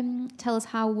you tell us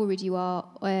how worried you are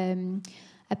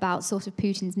about sort of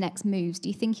Putin's next moves? Do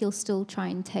you think he'll still try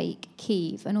and take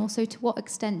Kyiv? And also, to what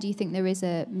extent do you think there is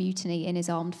a mutiny in his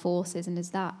armed forces? And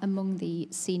is that among the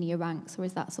senior ranks, or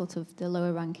is that sort of the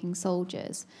lower ranking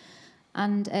soldiers?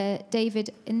 And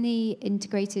David, in the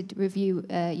integrated review,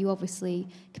 you obviously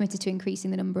committed to increasing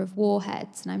the number of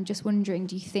warheads. And I'm just wondering,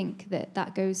 do you think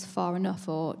that goes far enough,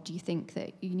 or do you think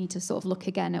that you need to sort of look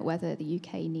again at whether the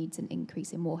UK needs an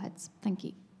increase in warheads? Thank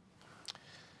you.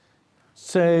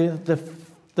 So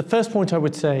the first point I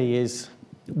would say is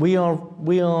we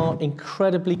are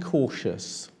incredibly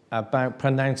cautious about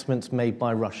pronouncements made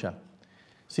by Russia.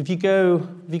 So if you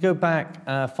go back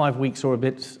 5 weeks or a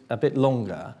bit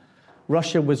longer,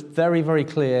 Russia was very, very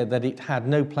clear that it had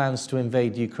no plans to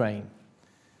invade Ukraine.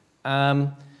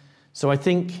 So I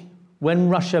think when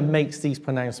Russia makes these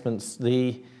pronouncements,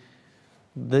 the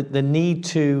need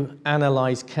to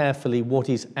analyse carefully what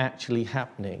is actually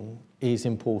happening is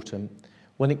important.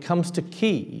 When it comes to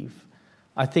Kyiv,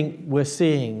 I think we're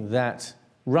seeing that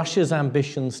Russia's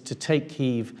ambitions to take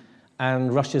Kyiv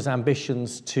and Russia's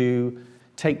ambitions to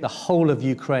take the whole of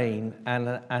Ukraine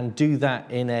and do that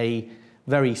in a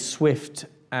very swift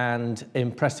and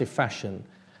impressive fashion,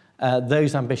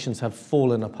 those ambitions have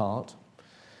fallen apart.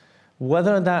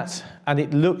 Whether that, and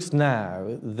it looks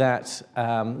now that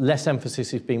less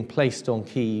emphasis is being placed on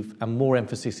Kyiv and more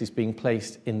emphasis is being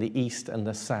placed in the east and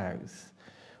the south,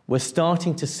 we're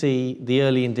starting to see the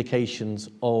early indications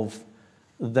of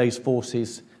those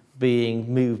forces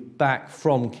being moved back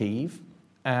from Kyiv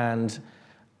and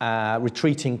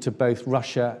retreating to both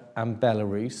Russia and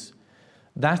Belarus.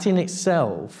 That in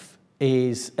itself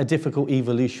is a difficult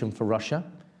evolution for Russia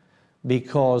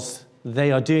because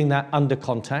they are doing that under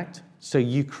contact. So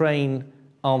Ukraine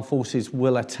armed forces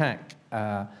will attack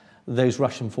those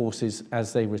Russian forces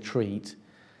as they retreat.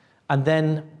 And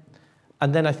then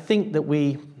I think that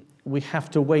we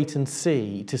have to wait and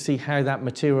see to see how that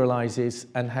materializes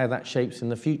and how that shapes in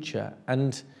the future.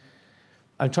 And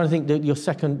I'm trying to think that your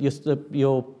second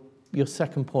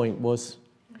point was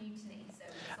mutiny.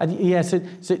 And yeah, so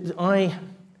I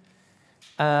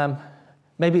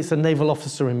maybe it's a naval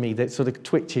officer in me that sort of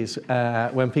twitches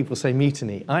when people say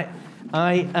mutiny.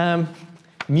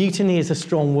 Mutiny is a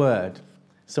strong word,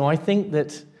 so I think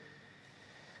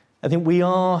we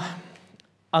are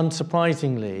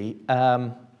unsurprisingly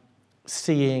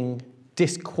seeing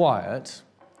disquiet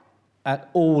at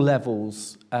all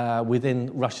levels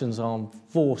within Russia's armed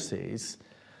forces,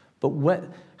 but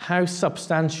how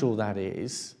substantial that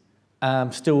is,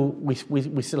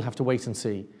 we still have to wait and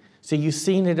see. So you've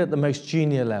seen it at the most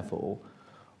junior level,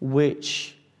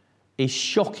 which is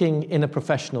shocking in a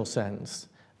professional sense,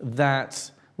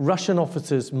 that Russian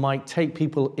officers might take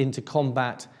people into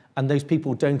combat and those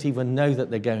people don't even know that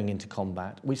they're going into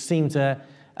combat, which seems an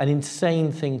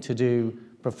insane thing to do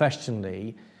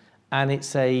professionally, and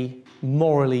it's a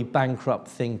morally bankrupt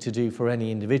thing to do for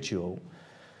any individual.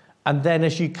 And then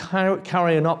as you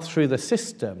carry on up through the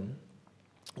system,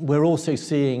 we're also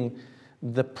seeing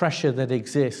the pressure that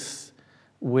exists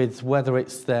with whether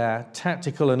it's their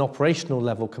tactical and operational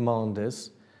level commanders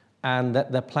and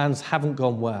that their plans haven't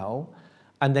gone well,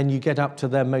 and then you get up to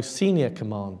their most senior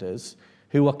commanders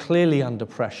who are clearly under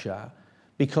pressure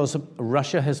because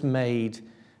Russia has made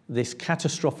this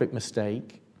catastrophic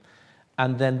mistake,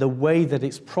 and then the way that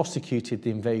it's prosecuted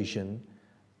the invasion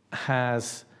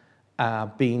has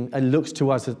it looks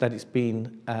to us that it's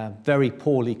been very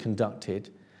poorly conducted,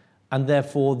 and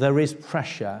therefore there is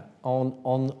pressure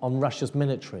on Russia's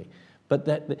military.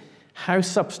 But how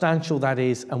substantial that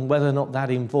is and whether or not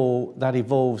that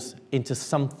evolves into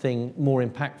something more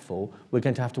impactful, we're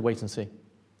going to have to wait and see.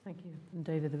 Thank you. And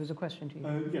David, there was a question to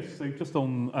you. Yes, so just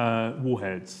on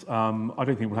warheads, I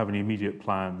don't think we'll have any immediate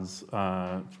plans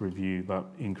to review that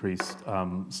increased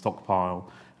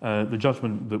stockpile. The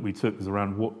judgment that we took was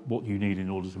around what you need in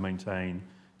order to maintain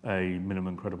a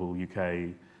minimum credible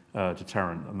UK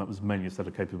deterrent, and that was mainly a set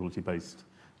of capability-based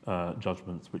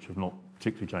judgments, which have not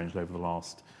particularly changed over the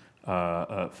last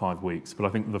 5 weeks. But I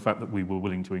think the fact that we were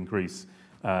willing to increase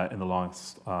in the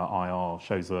last IR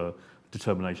shows a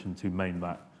determination to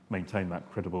maintain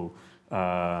that credible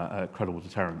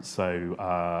deterrence.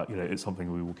 So it's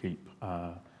something we will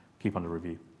keep under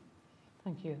review.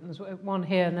 Thank you. There's one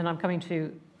here, and then I'm coming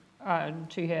to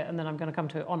two here, and then I'm going to come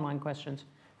to online questions.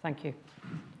 Thank you.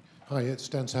 Hi, it's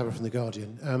Dan Saber from The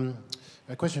Guardian.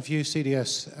 A question for you,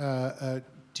 CDS.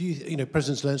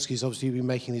 President Zelensky's obviously been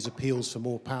making these appeals for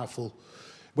more powerful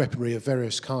weaponry of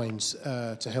various kinds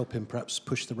to help him perhaps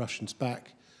push the Russians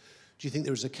back. Do you think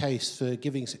there is a case for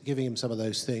giving him some of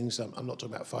those things? I'm not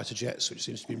talking about fighter jets, which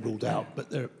seems to be ruled out,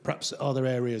 but perhaps are there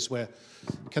areas where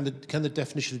can the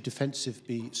definition of defensive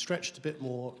be stretched a bit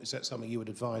more? Is that something you would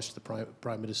advise to the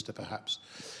Prime Minister, perhaps?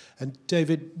 And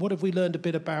David, what have we learned a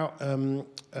bit about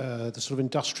the sort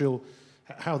of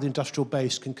how the industrial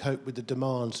base can cope with the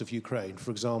demands of Ukraine? For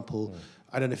example,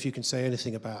 I don't know if you can say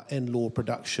anything about NLAW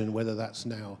production, whether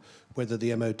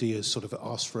the MOD has sort of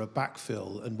asked for a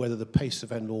backfill and whether the pace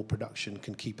of NLAW production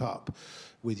can keep up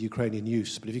with Ukrainian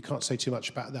use. But if you can't say too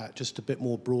much about that, just a bit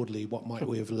more broadly, what might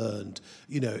we have learned?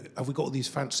 Have we got all these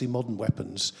fancy modern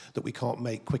weapons that we can't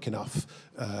make quick enough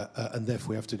and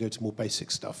therefore we have to go to more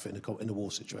basic stuff in a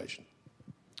war situation?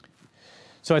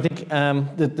 So I think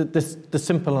the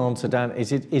simple answer, Dan,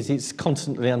 is it's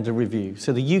constantly under review.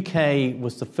 So the UK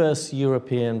was the first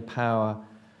European power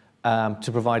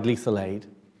to provide lethal aid.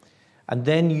 And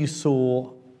then you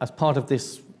saw, as part of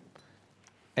this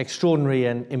extraordinary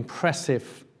and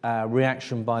impressive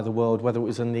reaction by the world, whether it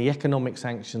was in the economic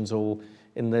sanctions or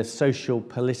in the social,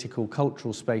 political,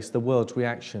 cultural space, the world's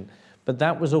reaction. But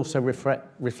that was also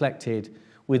reflected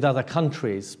with other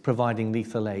countries providing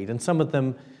lethal aid. And some of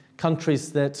them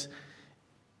countries that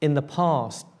in the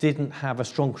past didn't have a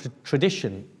strong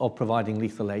tradition of providing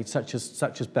lethal aid, such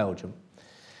as Belgium.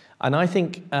 And I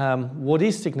think what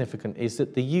is significant is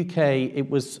that the UK, it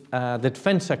was the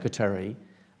Defence Secretary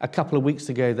a couple of weeks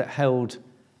ago that held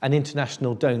an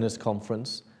international donors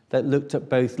conference that looked at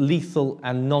both lethal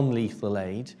and non-lethal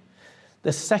aid.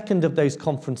 The second of those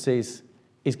conferences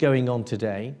is going on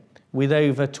today with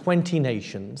over 20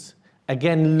 nations,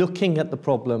 again looking at the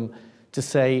problem to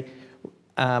say,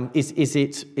 is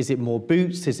it more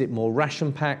boots? Is it more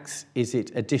ration packs? Is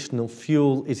it additional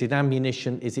fuel? Is it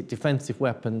ammunition? Is it defensive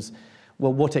weapons?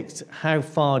 Well, how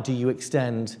far do you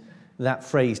extend that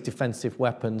phrase, defensive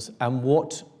weapons? And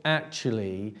what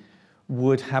actually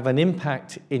would have an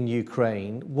impact in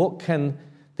Ukraine. What can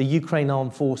the Ukraine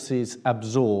armed forces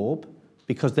absorb?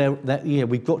 Because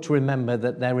we've got to remember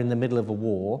that they're in the middle of a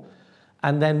war.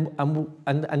 And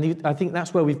I think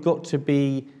that's where we've got to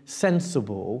be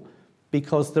sensible,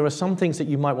 because there are some things that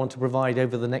you might want to provide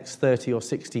over the next 30 or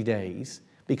 60 days,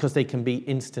 because they can be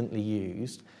instantly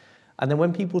used. And then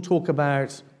when people talk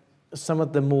about some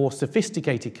of the more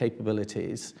sophisticated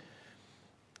capabilities,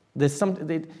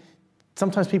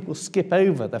 sometimes people skip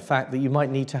over the fact that you might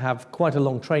need to have quite a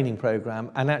long training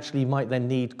program, and actually might then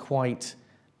need quite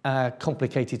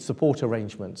complicated support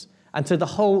arrangements. And so the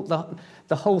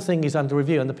whole thing is under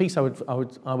review. And the piece I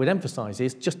would emphasise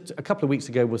is, just a couple of weeks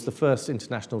ago was the first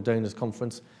International Donors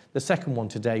Conference, the second one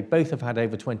today. Both have had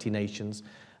over 20 nations,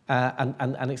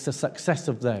 and it's the success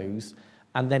of those,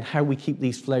 and then how we keep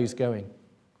these flows going.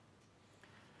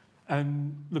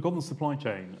 And look, on the supply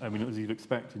chain, I mean, as you'd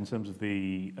expect in terms of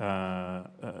the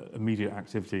immediate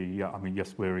activity, yeah, I mean,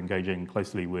 yes, we're engaging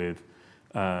closely with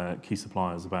key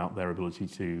suppliers about their ability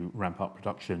to ramp up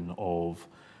production of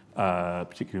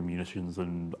particular munitions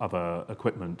and other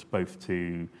equipment, both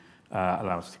to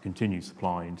allow us to continue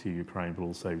supply into Ukraine, but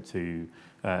also to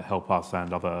help us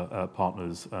and other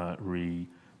partners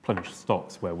replenish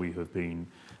stocks where we have been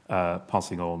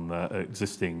passing on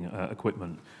existing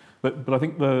equipment. But I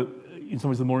think in some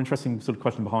ways the more interesting sort of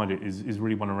question behind it is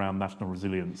really one around national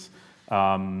resilience.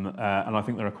 And I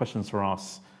think there are questions for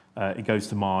us. It goes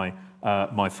to my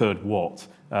third what,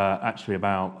 actually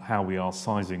about how we are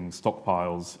sizing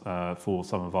stockpiles for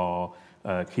some of our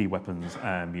key weapons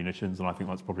and munitions. And I think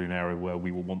that's probably an area where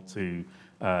we will want to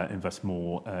invest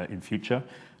more in future.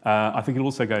 I think it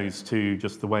also goes to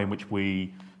just the way in which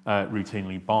we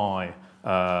routinely buy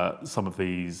some of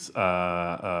these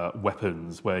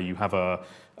weapons, where you have a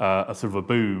sort of a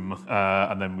boom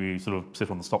and then we sort of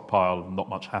sit on the stockpile and not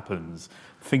much happens.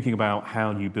 Thinking about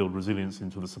how you build resilience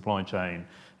into the supply chain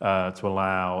to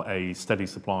allow a steady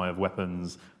supply of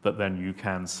weapons that then you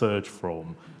can surge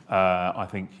from, I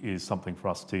think is something for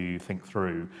us to think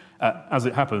through. As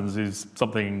it happens, is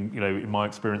something, in my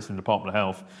experience in the Department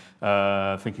of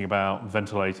Health, thinking about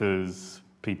ventilators,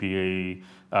 PPE,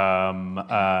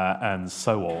 and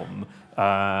so on.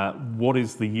 What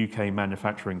is the UK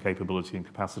manufacturing capability and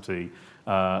capacity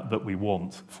that we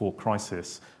want for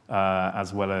crisis,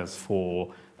 as well as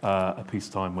for a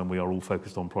peacetime when we are all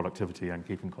focused on productivity and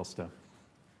keeping costs down?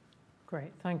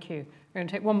 Great, thank you. We're going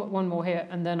to take one more here,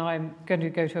 and then I'm going to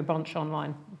go to a bunch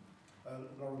online.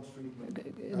 Lawrence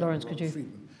Friedman. Lawrence, could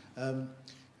you?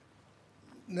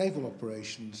 Naval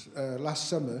operations. Last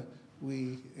summer,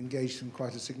 we engaged in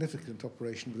quite a significant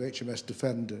operation with HMS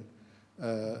Defender.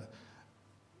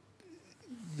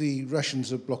 The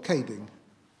Russians are blockading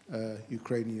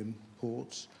Ukrainian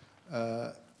ports.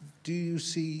 Do you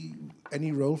see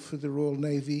any role for the Royal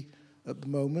Navy at the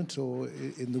moment, or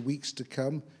in the weeks to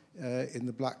come, in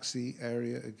the Black Sea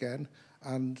area again?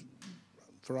 And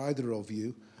for either of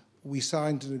you, we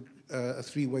signed a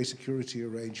three-way security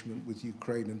arrangement with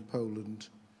Ukraine and Poland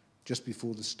just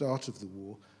before the start of the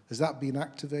war. Has that been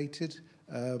activated,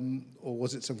 or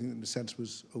was it something that, in a sense,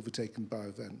 was overtaken by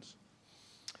events?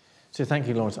 So thank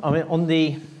you, Lawrence. I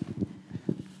mean,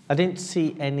 I didn't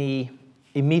see any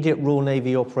immediate Royal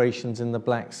Navy operations in the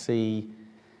Black Sea.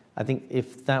 I think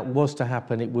if that was to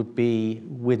happen, it would be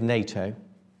with NATO.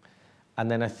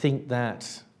 And then I think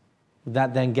that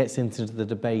then gets into the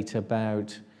debate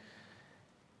about,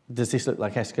 does this look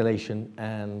like escalation,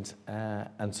 and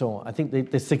so on. I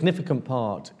think the significant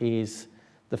part is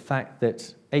the fact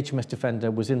that HMS Defender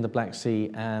was in the Black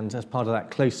Sea, and as part of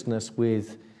that closeness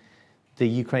with the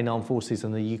Ukraine Armed Forces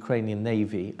and the Ukrainian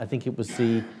Navy, I think it was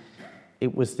the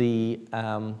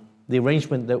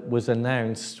arrangement that was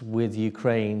announced with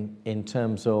Ukraine in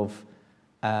terms of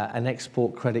an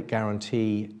export credit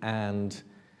guarantee and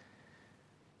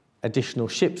additional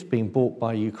ships being bought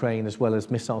by Ukraine, as well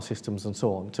as missile systems and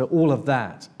so on. So all of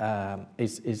that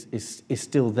is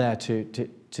still there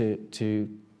to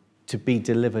be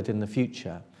delivered in the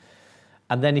future.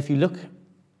 And then if you look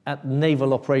at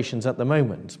naval operations at the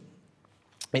moment,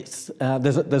 there's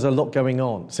a lot going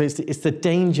on. So it's the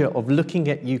danger of looking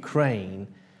at Ukraine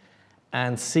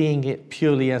and seeing it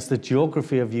purely as the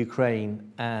geography of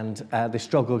Ukraine and the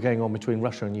struggle going on between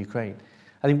Russia and Ukraine.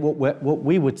 I think what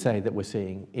we would say that we're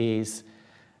seeing is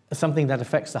something that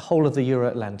affects the whole of the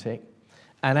Euro-Atlantic.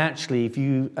 And actually, if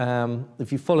you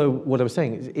follow what I was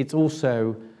saying, it's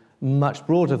also much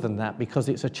broader than that, because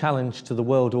it's a challenge to the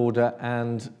world order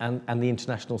and the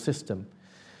international system.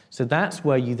 So that's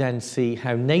where you then see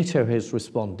how NATO has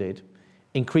responded,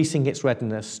 increasing its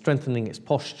readiness, strengthening its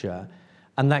posture,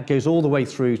 And that goes all the way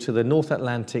through to the North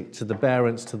Atlantic, to the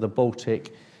Barents, to the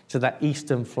Baltic, to that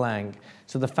eastern flank,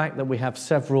 to the fact that we have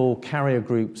several carrier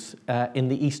groups in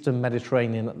the eastern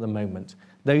Mediterranean at the moment.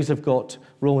 Those have got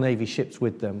Royal Navy ships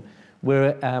with them.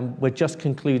 We're just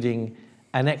concluding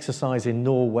an exercise in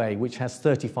Norway, which has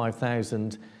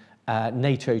 35,000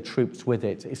 NATO troops with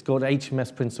it. It's got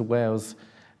HMS Prince of Wales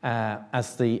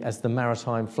as the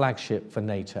maritime flagship for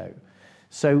NATO.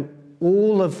 So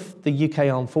all of the UK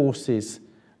armed forces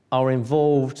are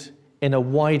involved in a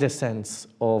wider sense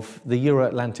of the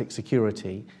Euro-Atlantic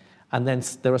security, and then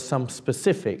there are some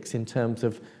specifics in terms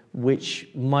of which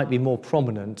might be more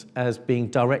prominent as being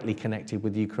directly connected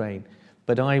with Ukraine.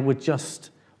 But I would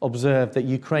just observe that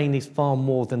Ukraine is far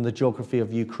more than the geography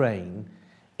of Ukraine.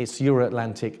 It's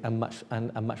Euro-Atlantic and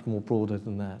much more broader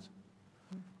than that.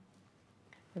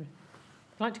 I'd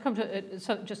like to come to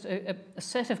just a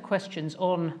set of questions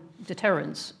on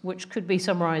deterrence, which could be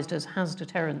summarised as has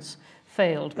deterrence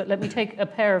failed? But let me take a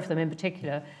pair of them in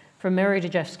particular. From Mary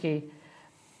Dejevsky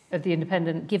of The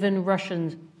Independent, given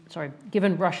Russia's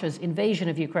invasion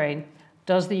of Ukraine,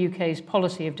 does the UK's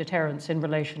policy of deterrence in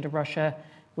relation to Russia,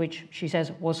 which she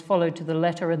says was followed to the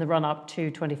letter in the run-up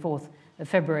to 24th of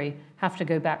February, have to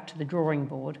go back to the drawing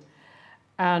board?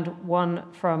 And one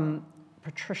from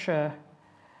Patricia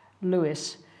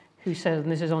Lewis, who says,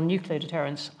 and this is on nuclear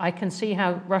deterrence, I can see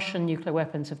how Russian nuclear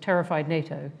weapons have terrified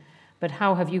NATO, but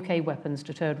how have UK weapons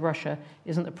deterred Russia?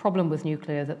 Isn't the problem with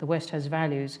nuclear that the West has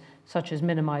values such as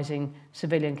minimizing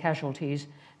civilian casualties,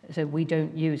 so we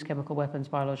don't use chemical weapons,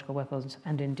 biological weapons,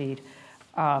 and indeed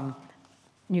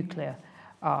nuclear,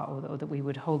 or that we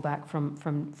would hold back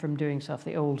from doing stuff,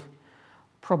 the old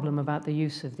problem about the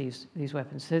use of these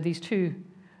weapons. So these two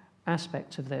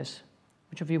aspects of this,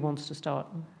 which of you wants to start?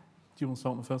 Do you want to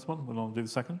start on the first one, and I'll do the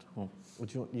second? Or?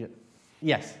 Would you want, yeah.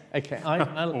 Yes, okay.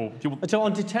 So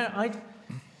on deterrence,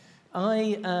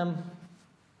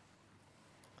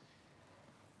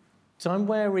 so I'm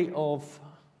wary of,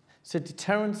 so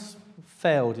deterrence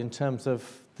failed in terms of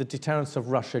the deterrence of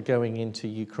Russia going into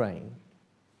Ukraine.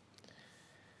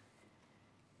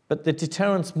 But the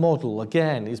deterrence model,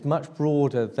 again, is much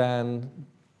broader than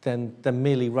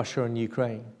merely Russia and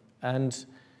Ukraine. And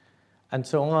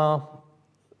so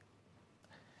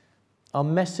our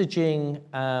messaging,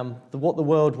 what the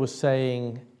world was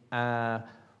saying,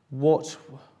 what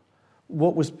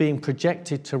was being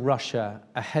projected to Russia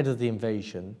ahead of the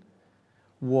invasion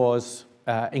was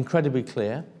incredibly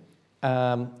clear.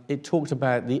 It talked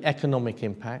about the economic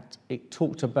impact. It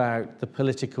talked about the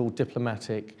political,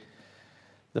 diplomatic,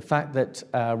 the fact that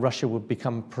Russia would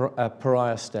become a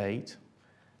pariah state.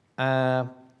 And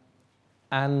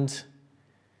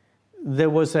there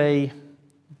was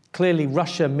clearly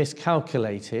Russia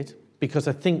miscalculated, because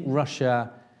I think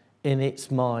Russia, in its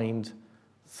mind,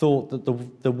 thought that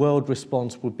the world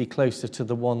response would be closer to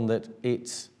the one that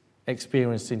it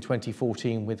experienced in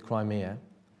 2014 with Crimea.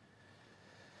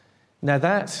 Now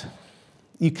that,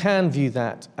 you can view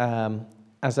that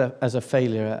as a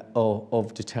failure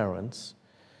of deterrence.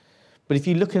 But if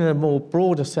you look in a more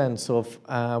broader sense of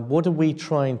what are we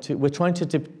trying to, we're trying to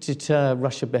deter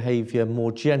Russia behavior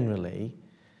more generally.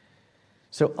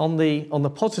 So on the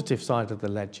positive side of the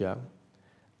ledger,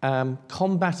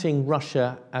 combating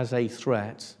Russia as a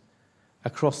threat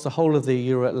across the whole of the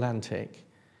Euro-Atlantic,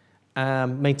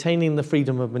 maintaining the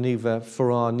freedom of manoeuvre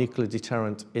for our nuclear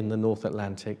deterrent in the North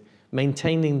Atlantic,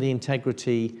 maintaining the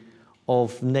integrity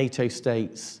of NATO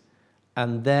states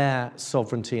and their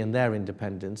sovereignty and their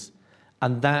independence,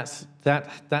 and that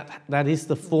is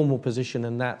the formal position,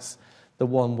 and that's the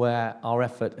one where our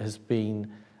effort has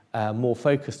been more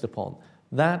focused upon.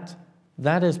 That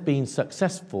has been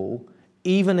successful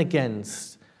even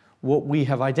against what we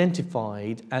have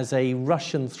identified as a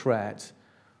Russian threat,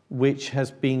 which has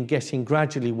been getting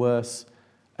gradually worse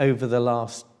over the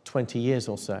last 20 years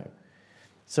or so.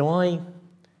 So I'm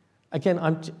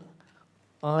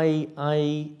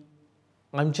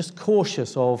just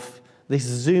cautious of this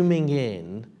zooming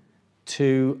in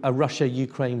to a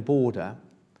Russia-Ukraine border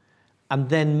and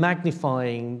then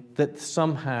magnifying that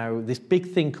somehow this big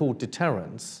thing called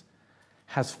deterrence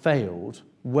has failed,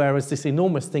 whereas this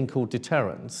enormous thing called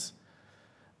deterrence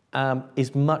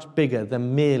is much bigger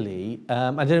than merely,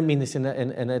 I don't mean this in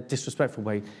a disrespectful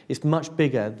way, it's much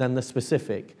bigger than the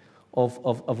specific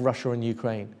of Russia and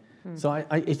Ukraine. So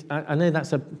I know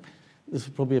this is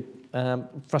probably a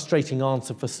frustrating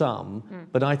answer for some,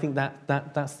 but I think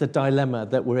that's the dilemma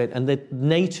that we're in. And that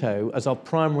NATO, as our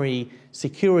primary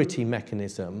security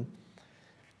mechanism,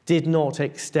 did not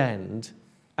extend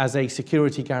as a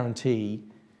security guarantee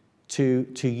to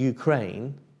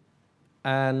Ukraine.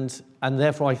 And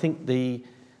therefore, I think the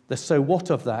the so what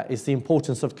of that is the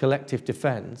importance of collective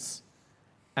defence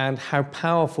and how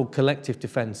powerful collective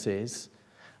defence is.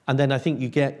 And then I think you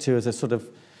get to, as a sort of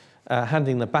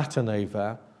handing the baton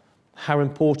over, how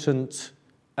important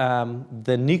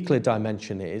the nuclear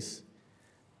dimension is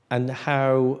and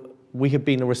how we have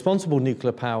been a responsible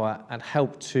nuclear power and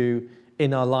helped to,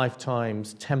 in our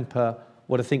lifetimes, temper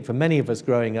what I think for many of us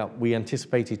growing up we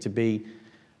anticipated to be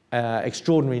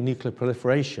extraordinary nuclear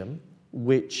proliferation,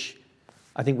 which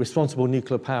I think responsible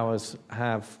nuclear powers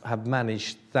have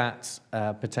managed that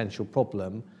potential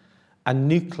problem. And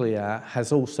nuclear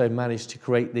has also managed to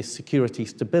create this security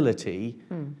stability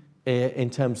in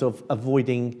terms of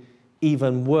avoiding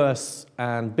even worse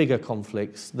and bigger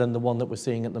conflicts than the one that we're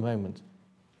seeing at the moment.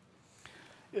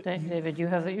 David, you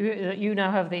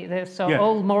now have this Yeah.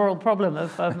 old moral problem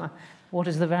of what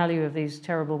is the value of these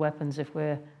terrible weapons if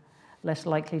we're less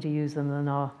likely to use them than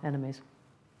our enemies?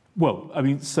 Well, I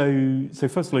mean, so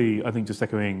firstly, I think just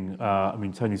echoing,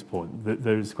 Tony's point, that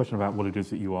there's a question about what it is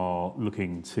that you are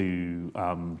looking to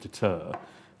deter.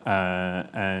 I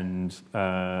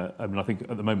think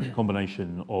at the moment, the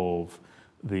combination of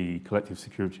the collective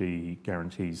security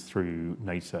guarantees through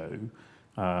NATO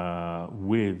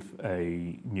with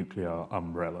a nuclear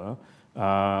umbrella,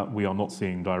 we are not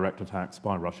seeing direct attacks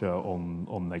by Russia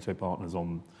on NATO partners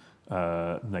on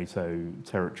NATO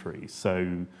territory.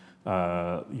 So,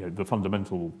 the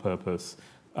fundamental purpose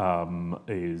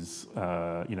is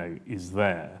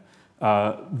there.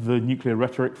 The nuclear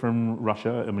rhetoric from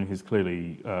Russia, is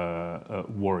clearly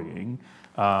worrying,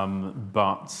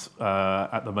 but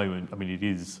at the moment, it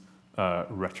is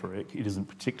rhetoric. It isn't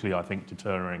particularly, I think,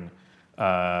 deterring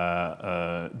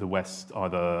the West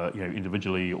either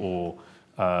individually or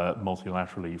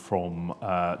multilaterally from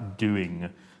doing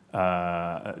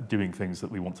things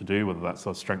that we want to do, whether that's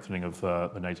a strengthening of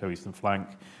the NATO eastern flank,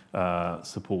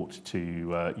 support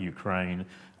to Ukraine.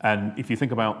 And if you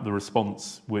think about the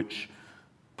response which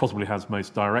possibly has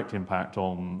most direct impact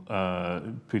on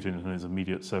Putin and his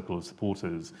immediate circle of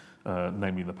supporters,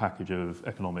 namely the package of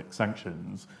economic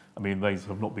sanctions, these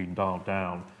have not been dialed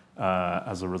down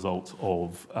as a result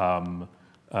of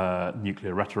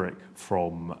nuclear rhetoric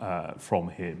from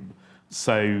him.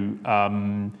 So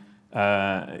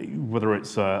whether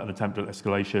it's an attempt at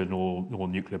escalation or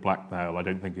nuclear blackmail, I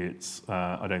don't think it's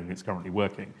currently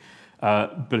working.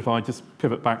 But if I just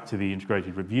pivot back to the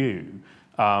integrated review,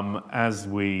 as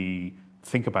we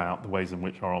think about the ways in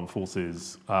which our armed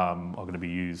forces are going to be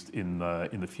used in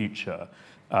the future,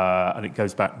 and it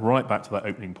goes right back to that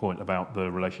opening point about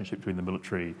the relationship between the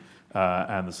military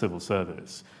and the civil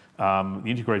service. The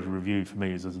integrated review for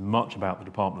me is as much about the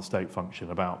Department of State function,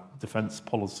 about defence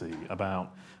policy,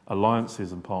 about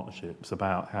alliances and partnerships,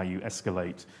 about how you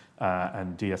escalate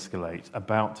and de-escalate,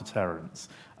 about deterrence,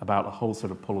 about a whole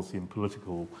set of policy and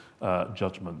political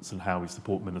judgments and how we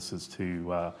support ministers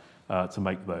to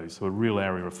make those. So a real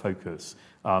area of focus.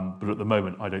 But at the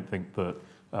moment, I don't think that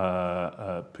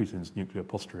Putin's nuclear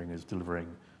posturing is delivering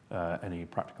any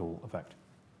practical effect.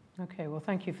 Okay, well,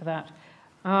 thank you for that.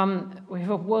 We have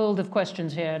a world of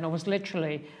questions here, and it was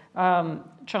literally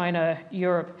China,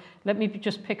 Europe. Let me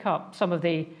just pick up some of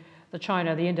the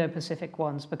China, the Indo-Pacific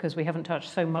ones, because we haven't touched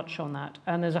so much on that.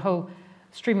 And there's a whole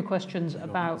stream of questions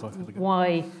about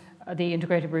why the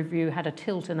integrated review had a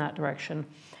tilt in that direction.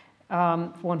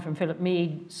 One from Philip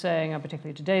Mead saying,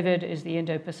 particularly to David, is the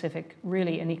Indo-Pacific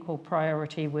really an equal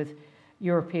priority with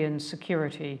European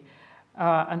security?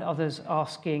 And others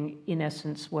asking, in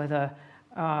essence, whether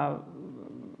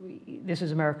this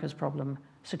is America's problem,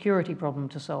 security problem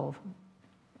to solve.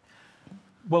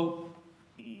 Well,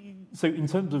 so in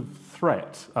terms of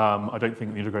threat, I don't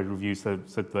think the integrated review said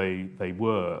they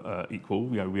were equal.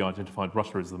 We identified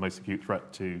Russia as the most acute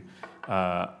threat to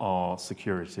our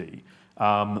security.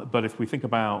 But if we think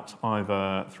about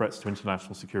either threats to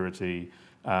international security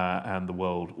and the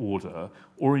world order,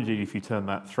 or indeed if you turn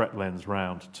that threat lens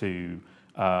round to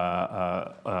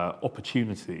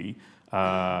opportunity,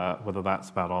 whether that's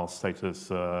about our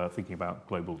status, thinking about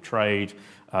global trade,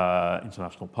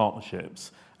 international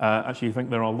partnerships. Actually, I think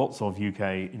there are lots of UK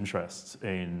interests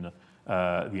in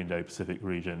the Indo-Pacific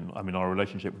region. Our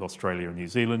relationship with Australia and New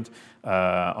Zealand,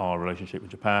 our relationship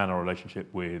with Japan, our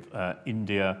relationship with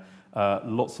India,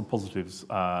 lots of positives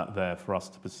there for us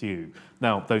to pursue.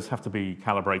 Now, those have to be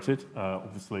calibrated,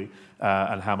 obviously,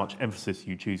 and how much emphasis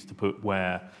you choose to put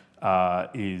where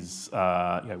is,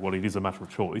 it is a matter of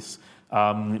choice.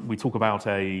 We talk about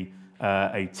a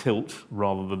tilt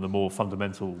rather than the more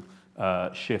fundamental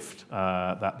shift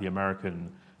that the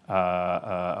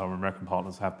our American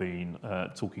partners have been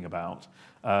talking about.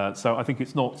 So I think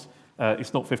it's not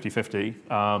 50-50,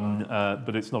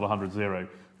 but it's not 100-0.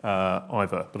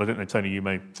 either. But I don't know, Tony, you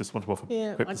may just want to offer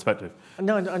a quick perspective.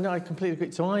 No, I completely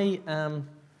agree. So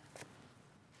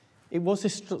it was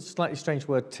this slightly strange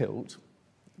word, tilt.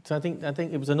 So I think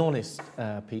it was an honest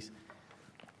piece.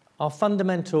 Our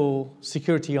fundamental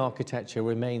security architecture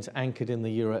remains anchored in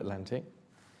the Euro-Atlantic.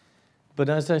 But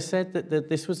as I said, that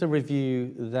this was a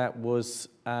review that was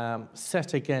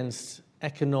set against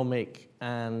economic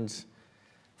and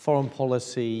foreign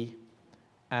policy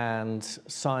and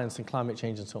science and climate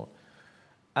change and so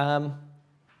on.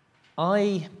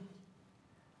 I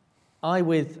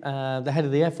with the head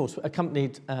of the Air Force,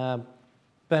 accompanied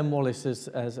Ben Wallace as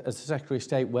Secretary of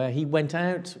State, where we went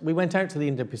out to the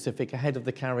Indo-Pacific ahead of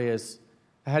the carrier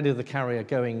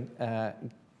going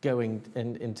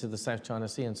into the South China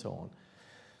Sea and so on.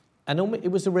 And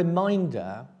it was a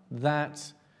reminder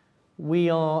that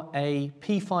we are a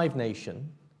P5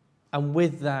 nation, and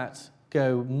with that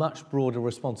go much broader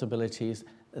responsibilities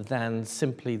than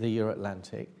simply the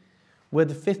Euro-Atlantic. We're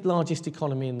the 5th largest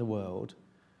economy in the world.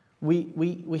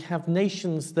 We have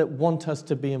nations that want us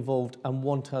to be involved and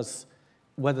want us,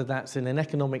 whether that's in an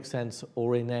economic sense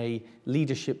or in a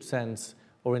leadership sense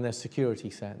or in a security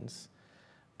sense.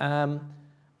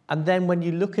 And then when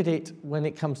you look at it, when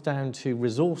it comes down to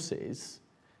resources,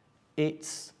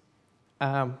 it's,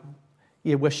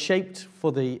 we're shaped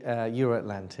for the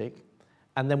Euro-Atlantic,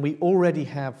 and then we already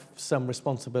have some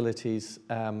responsibilities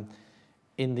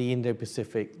in the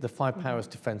Indo-Pacific, the Five Powers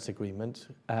Defence Agreement.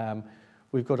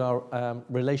 We've got our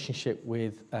relationship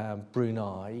with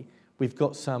Brunei. We've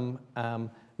got some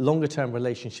longer-term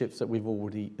relationships that we've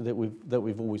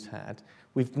always had.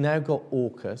 We've now got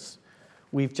AUKUS.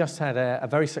 We've just had a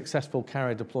very successful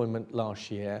carrier deployment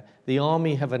last year. The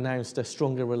Army have announced a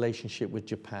stronger relationship with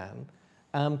Japan.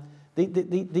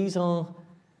 These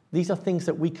are things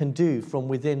that we can do from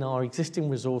within our existing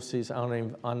resources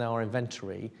on our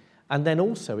inventory. And then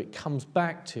also it comes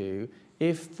back to,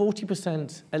 if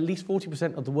 40%, at least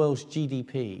 40% of the world's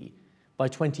GDP by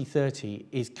 2030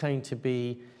 is going to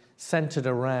be centered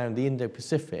around the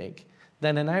Indo-Pacific,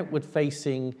 then an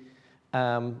outward-facing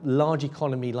large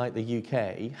economy like the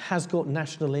UK has got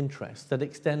national interests that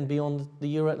extend beyond the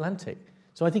Euro-Atlantic.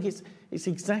 So I think it's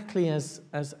exactly as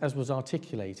was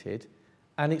articulated,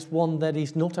 and it's one that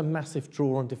is not a massive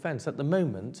draw on defence. At the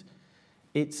moment,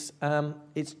 it's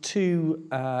 2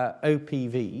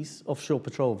 OPVs, offshore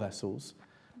patrol vessels,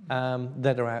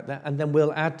 that are out there, and then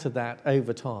we'll add to that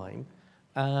over time.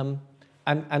 And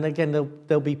again,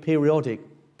 there'll be periodic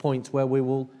points where we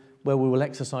will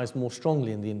exercise more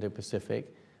strongly in the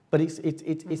Indo-Pacific, but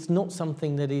it's not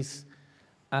something that is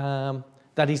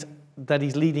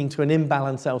leading to an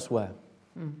imbalance elsewhere.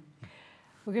 Mm.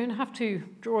 We're going to have to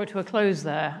draw it to a close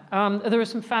there. There are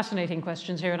some fascinating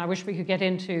questions here, and I wish we could get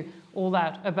into all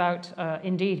that about,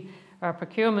 indeed,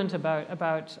 procurement,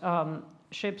 about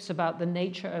ships, about the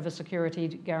nature of a security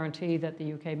guarantee that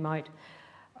the UK might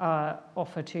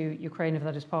offer to Ukraine if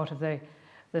that is part of the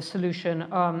solution,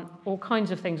 all kinds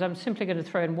of things. I'm simply going to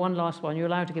throw in one last one. You're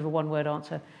allowed to give a one-word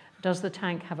answer. Does the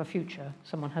tank have a future?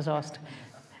 Someone has asked.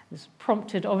 It's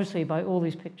prompted, obviously, by all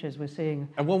these pictures we're seeing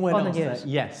and one-word on the answer, news.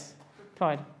 yes.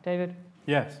 Fine. David?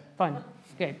 Yes. Fine.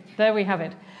 Okay, there we have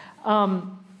it.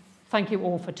 Thank you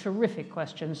all for terrific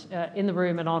questions in the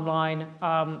room and online.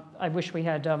 I wish we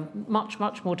had much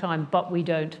more time, but we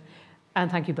don't. And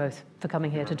thank you both for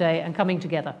coming here today and coming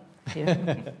together.